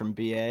 away from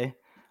BA.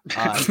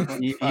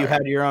 You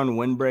had your own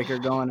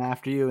windbreaker going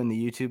after you in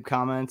the YouTube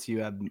comments. You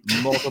have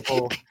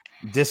multiple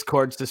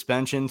Discord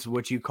suspensions,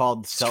 which you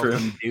called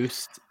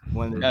self-induced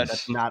when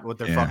that's not what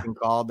they're fucking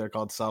called. They're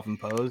called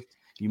self-imposed,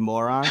 you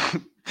moron.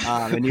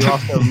 And you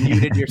also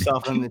muted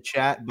yourself in the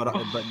chat, but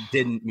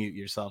didn't mute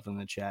yourself in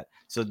the chat.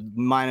 So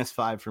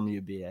 -5 from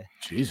you, BA.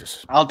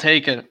 Jesus. I'll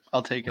take it.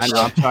 I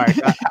know, I'm sorry.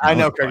 I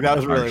know, Kirk. That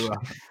was really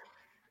well.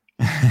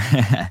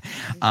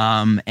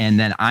 And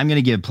then I'm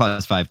gonna give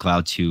 +5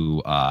 clout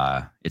to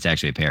it's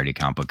actually a parody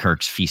account, but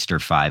Kirk's Feaster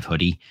 5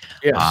 hoodie.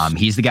 Yes.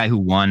 He's the guy who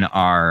won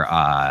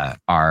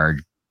our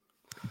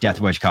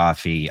Death Wish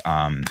Coffee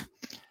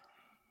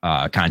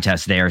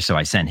contest there. So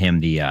I sent him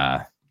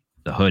the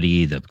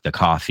hoodie, the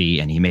coffee,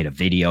 and he made a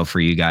video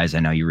for you guys. I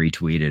know you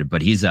retweeted it,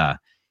 but he's a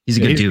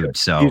good dude. Good.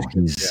 So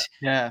he's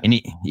a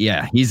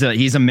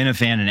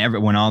Minifan,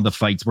 and when all the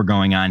fights were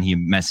going on, he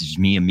messaged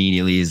me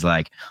immediately. He's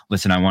like,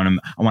 listen, I want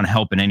to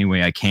help in any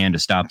way I can to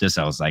stop this.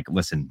 I was like,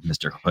 listen,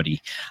 Mr.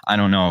 Hoodie, I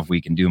don't know if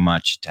we can do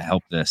much to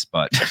help this,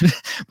 but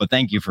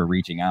thank you for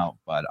reaching out.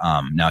 But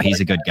no,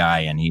 he's a good guy,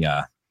 and he's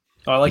a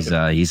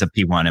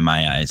P1 in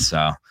my eyes.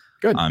 So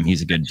good.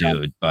 He's a good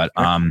dude. But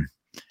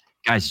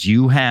guys,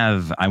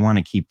 I want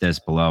to keep this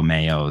below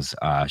Mayo's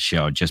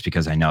show just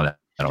because I know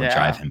that'll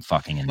drive him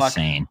fucking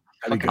insane.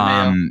 Do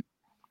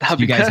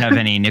you guys have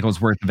any nickels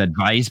worth of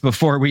advice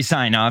before we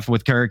sign off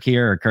with Kirk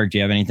here? Or Kirk, do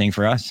you have anything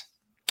for us?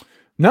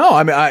 No,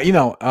 I mean,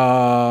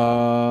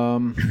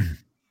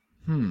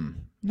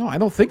 no, I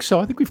don't think so.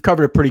 I think we've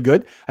covered it pretty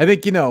good. I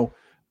think,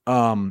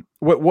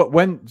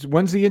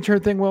 when's the intern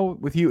thing? Well,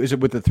 with you, is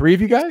it with the 3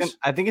 of you guys?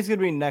 I think it's going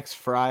to be next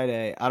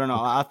Friday. I don't know.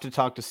 I'll have to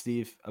talk to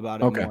Steve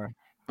about it more.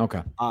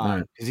 Okay.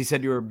 Because he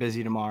said you were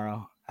busy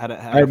tomorrow. I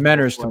have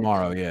Manners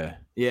tomorrow. Yeah.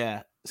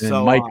 Yeah. And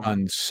so Mike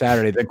on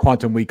Saturday, then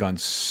Quantum Week on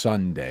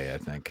Sunday, I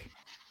think.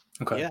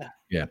 Okay.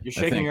 Yeah. You're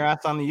shaking your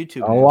ass on the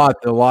YouTube. A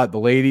lot. The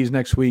ladies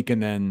next week,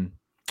 and then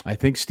I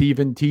think Steve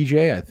and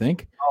TJ. I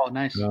think. Oh,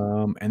 nice.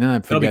 And then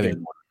I'm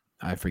forgetting.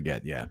 I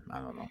forget. Yeah,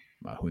 I don't know.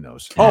 Who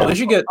knows? Oh, they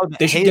should get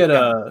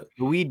the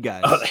weed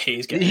guys. Oh, the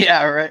haze guys.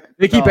 Yeah, right.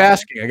 They keep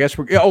asking. I guess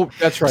we're. Oh,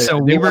 that's right. So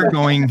we were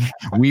going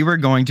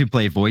to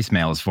play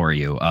voicemails for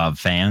you of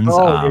fans.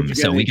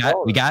 So we got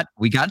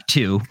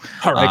 2.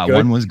 All right,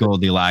 one was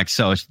Goldilocks.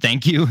 So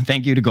thank you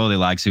to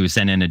Goldilocks who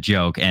sent in a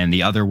joke, and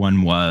the other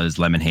one was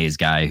Lemon Haze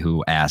guy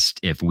who asked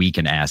if we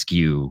can ask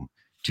you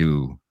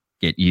to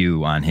get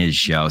you on his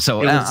show.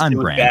 So on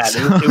brand.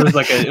 It was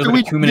like a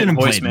 2-minute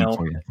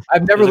voicemail.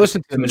 I've never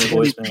listened to the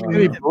voicemail.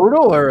 Is it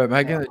brutal, or am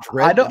I going to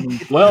dread? I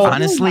don't. Well,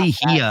 honestly,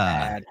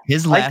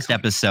 his last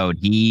episode,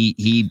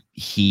 he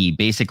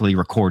basically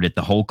recorded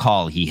the whole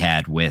call he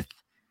had with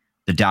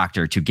the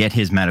doctor to get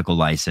his medical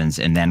license,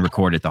 and then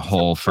recorded the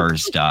whole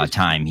first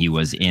time he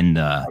was in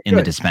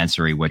the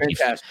dispensary, which it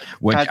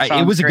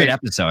was a good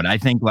episode. I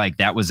think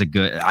it was a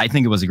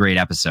great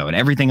episode.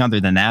 Everything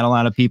other than that, a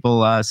lot of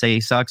people say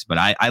sucks, but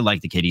I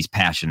like the kid. He's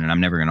passionate. I'm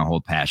never going to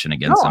hold passion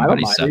against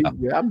somebody. So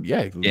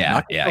yeah,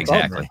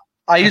 exactly.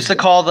 I used to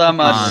call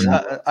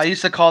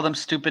them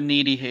stupid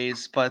needy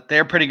haze, but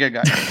they're pretty good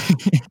guys.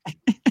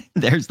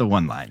 There's the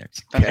one-liners.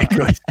 Okay,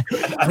 good.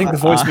 I think the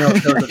voicemail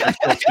shows that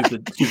they're still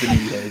stupid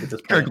needy haze at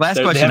this point. Kirk,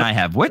 last question I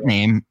have. What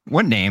name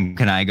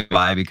can I go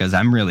by? Because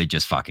I'm really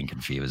just fucking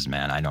confused,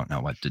 man. I don't know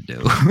what to do.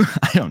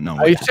 I don't know.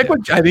 I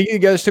think you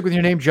got to stick with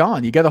your name,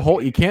 John. You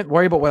can't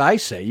worry about what I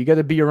say. You got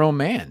to be your own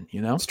man,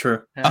 It's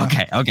true. Yeah.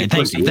 Okay.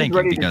 Thank you.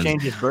 Ready to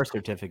change his birth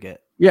certificate.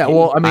 Yeah,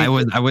 well, I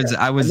mean,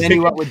 I was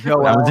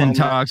in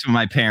talks with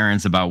my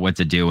parents about what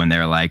to do, and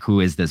they're like, "Who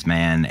is this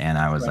man?" And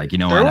I was like, "You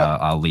know what?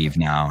 I'll leave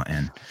now."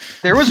 And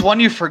there was one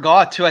you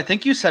forgot too. I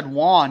think you said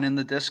Juan in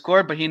the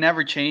Discord, but he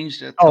never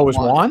changed it. Oh, it was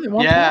Juan?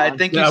 Yeah, I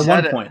think you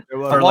said it.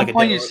 At one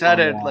point you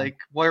said it. Like,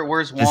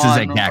 where's Juan? This is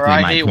exactly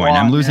my point.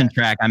 I'm losing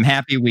track. I'm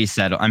happy we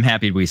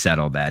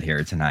settled that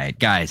here tonight,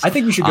 guys. I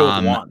think we should go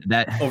with Juan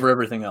over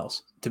everything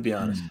else, to be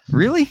honest.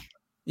 Really?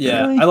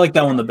 Yeah, really? I like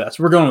that one the best.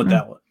 We're going with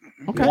that one.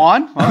 Okay.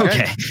 Juan?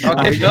 Okay.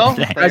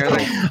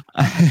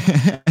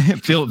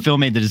 Phil? Phil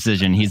made the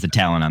decision. He's the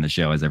talent on the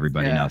show, as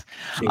everybody knows.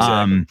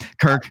 Exactly.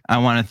 Kirk, I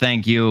want to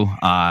thank you.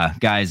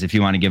 Guys, if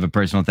you want to give a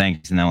personal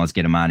thanks, and then let's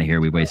get him out of here.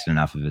 We wasted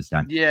enough of his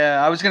time.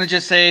 Yeah, I was going to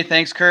just say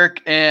thanks,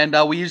 Kirk. And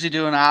we usually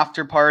do an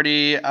after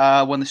party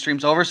when the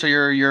stream's over. So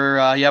you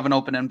have an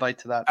open invite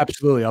to that.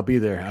 Absolutely. I'll be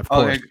there. Of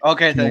course.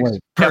 Okay, thanks.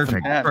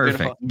 Perfect. Yeah,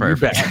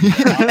 perfect.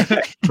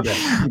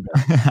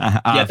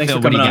 Yeah, thanks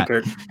for coming on,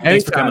 Kirk.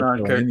 Thanks for coming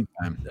on, Kirk.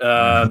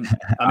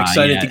 I'm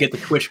excited to get the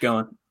Twitch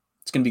going.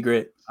 It's gonna be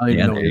great. I don't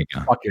even know what the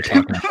fuck you're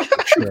talking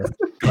about. Sure.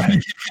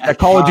 That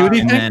Call of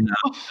Duty thing?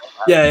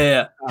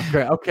 Yeah.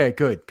 Okay,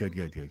 good.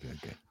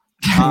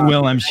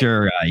 Will, I'm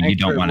sure you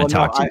don't want to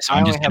talk to you, so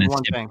I'm just going to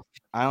skip.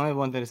 I only have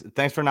one thing to say.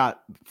 Thanks for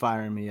not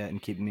firing me yet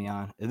and keeping me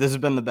on. This has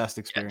been the best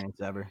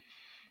experience ever.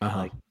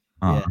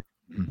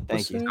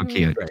 Thank you. So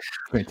cute.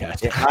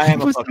 Fantastic. Yeah, I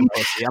am a fucking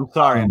pussy. I'm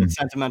sorry. I'm a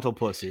sentimental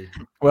pussy.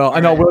 Well, I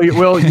know.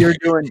 Will, you're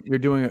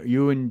doing.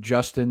 You and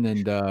Justin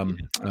and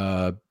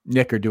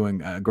Nick are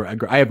doing.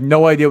 I have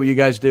no idea what you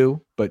guys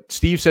do, but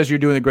Steve says you're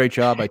doing a great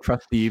job. I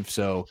trust Steve.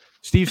 So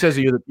Steve says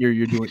you're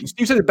doing.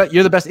 Steve said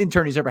you're the best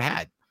intern he's ever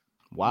had.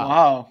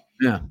 Wow.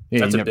 Yeah,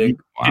 that's a big.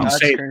 Wow. That's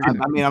crazy.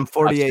 I mean, I'm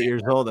 48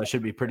 years old. I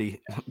should be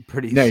pretty.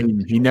 No,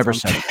 he never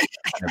said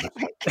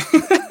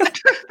it.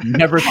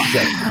 Never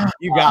said.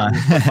 You got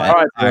it.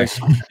 All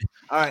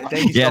right.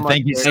 Thank you so much.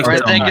 Thank you so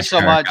much. Thank you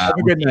so much. Have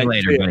a good night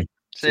later, buddy.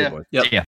 See ya. Yeah.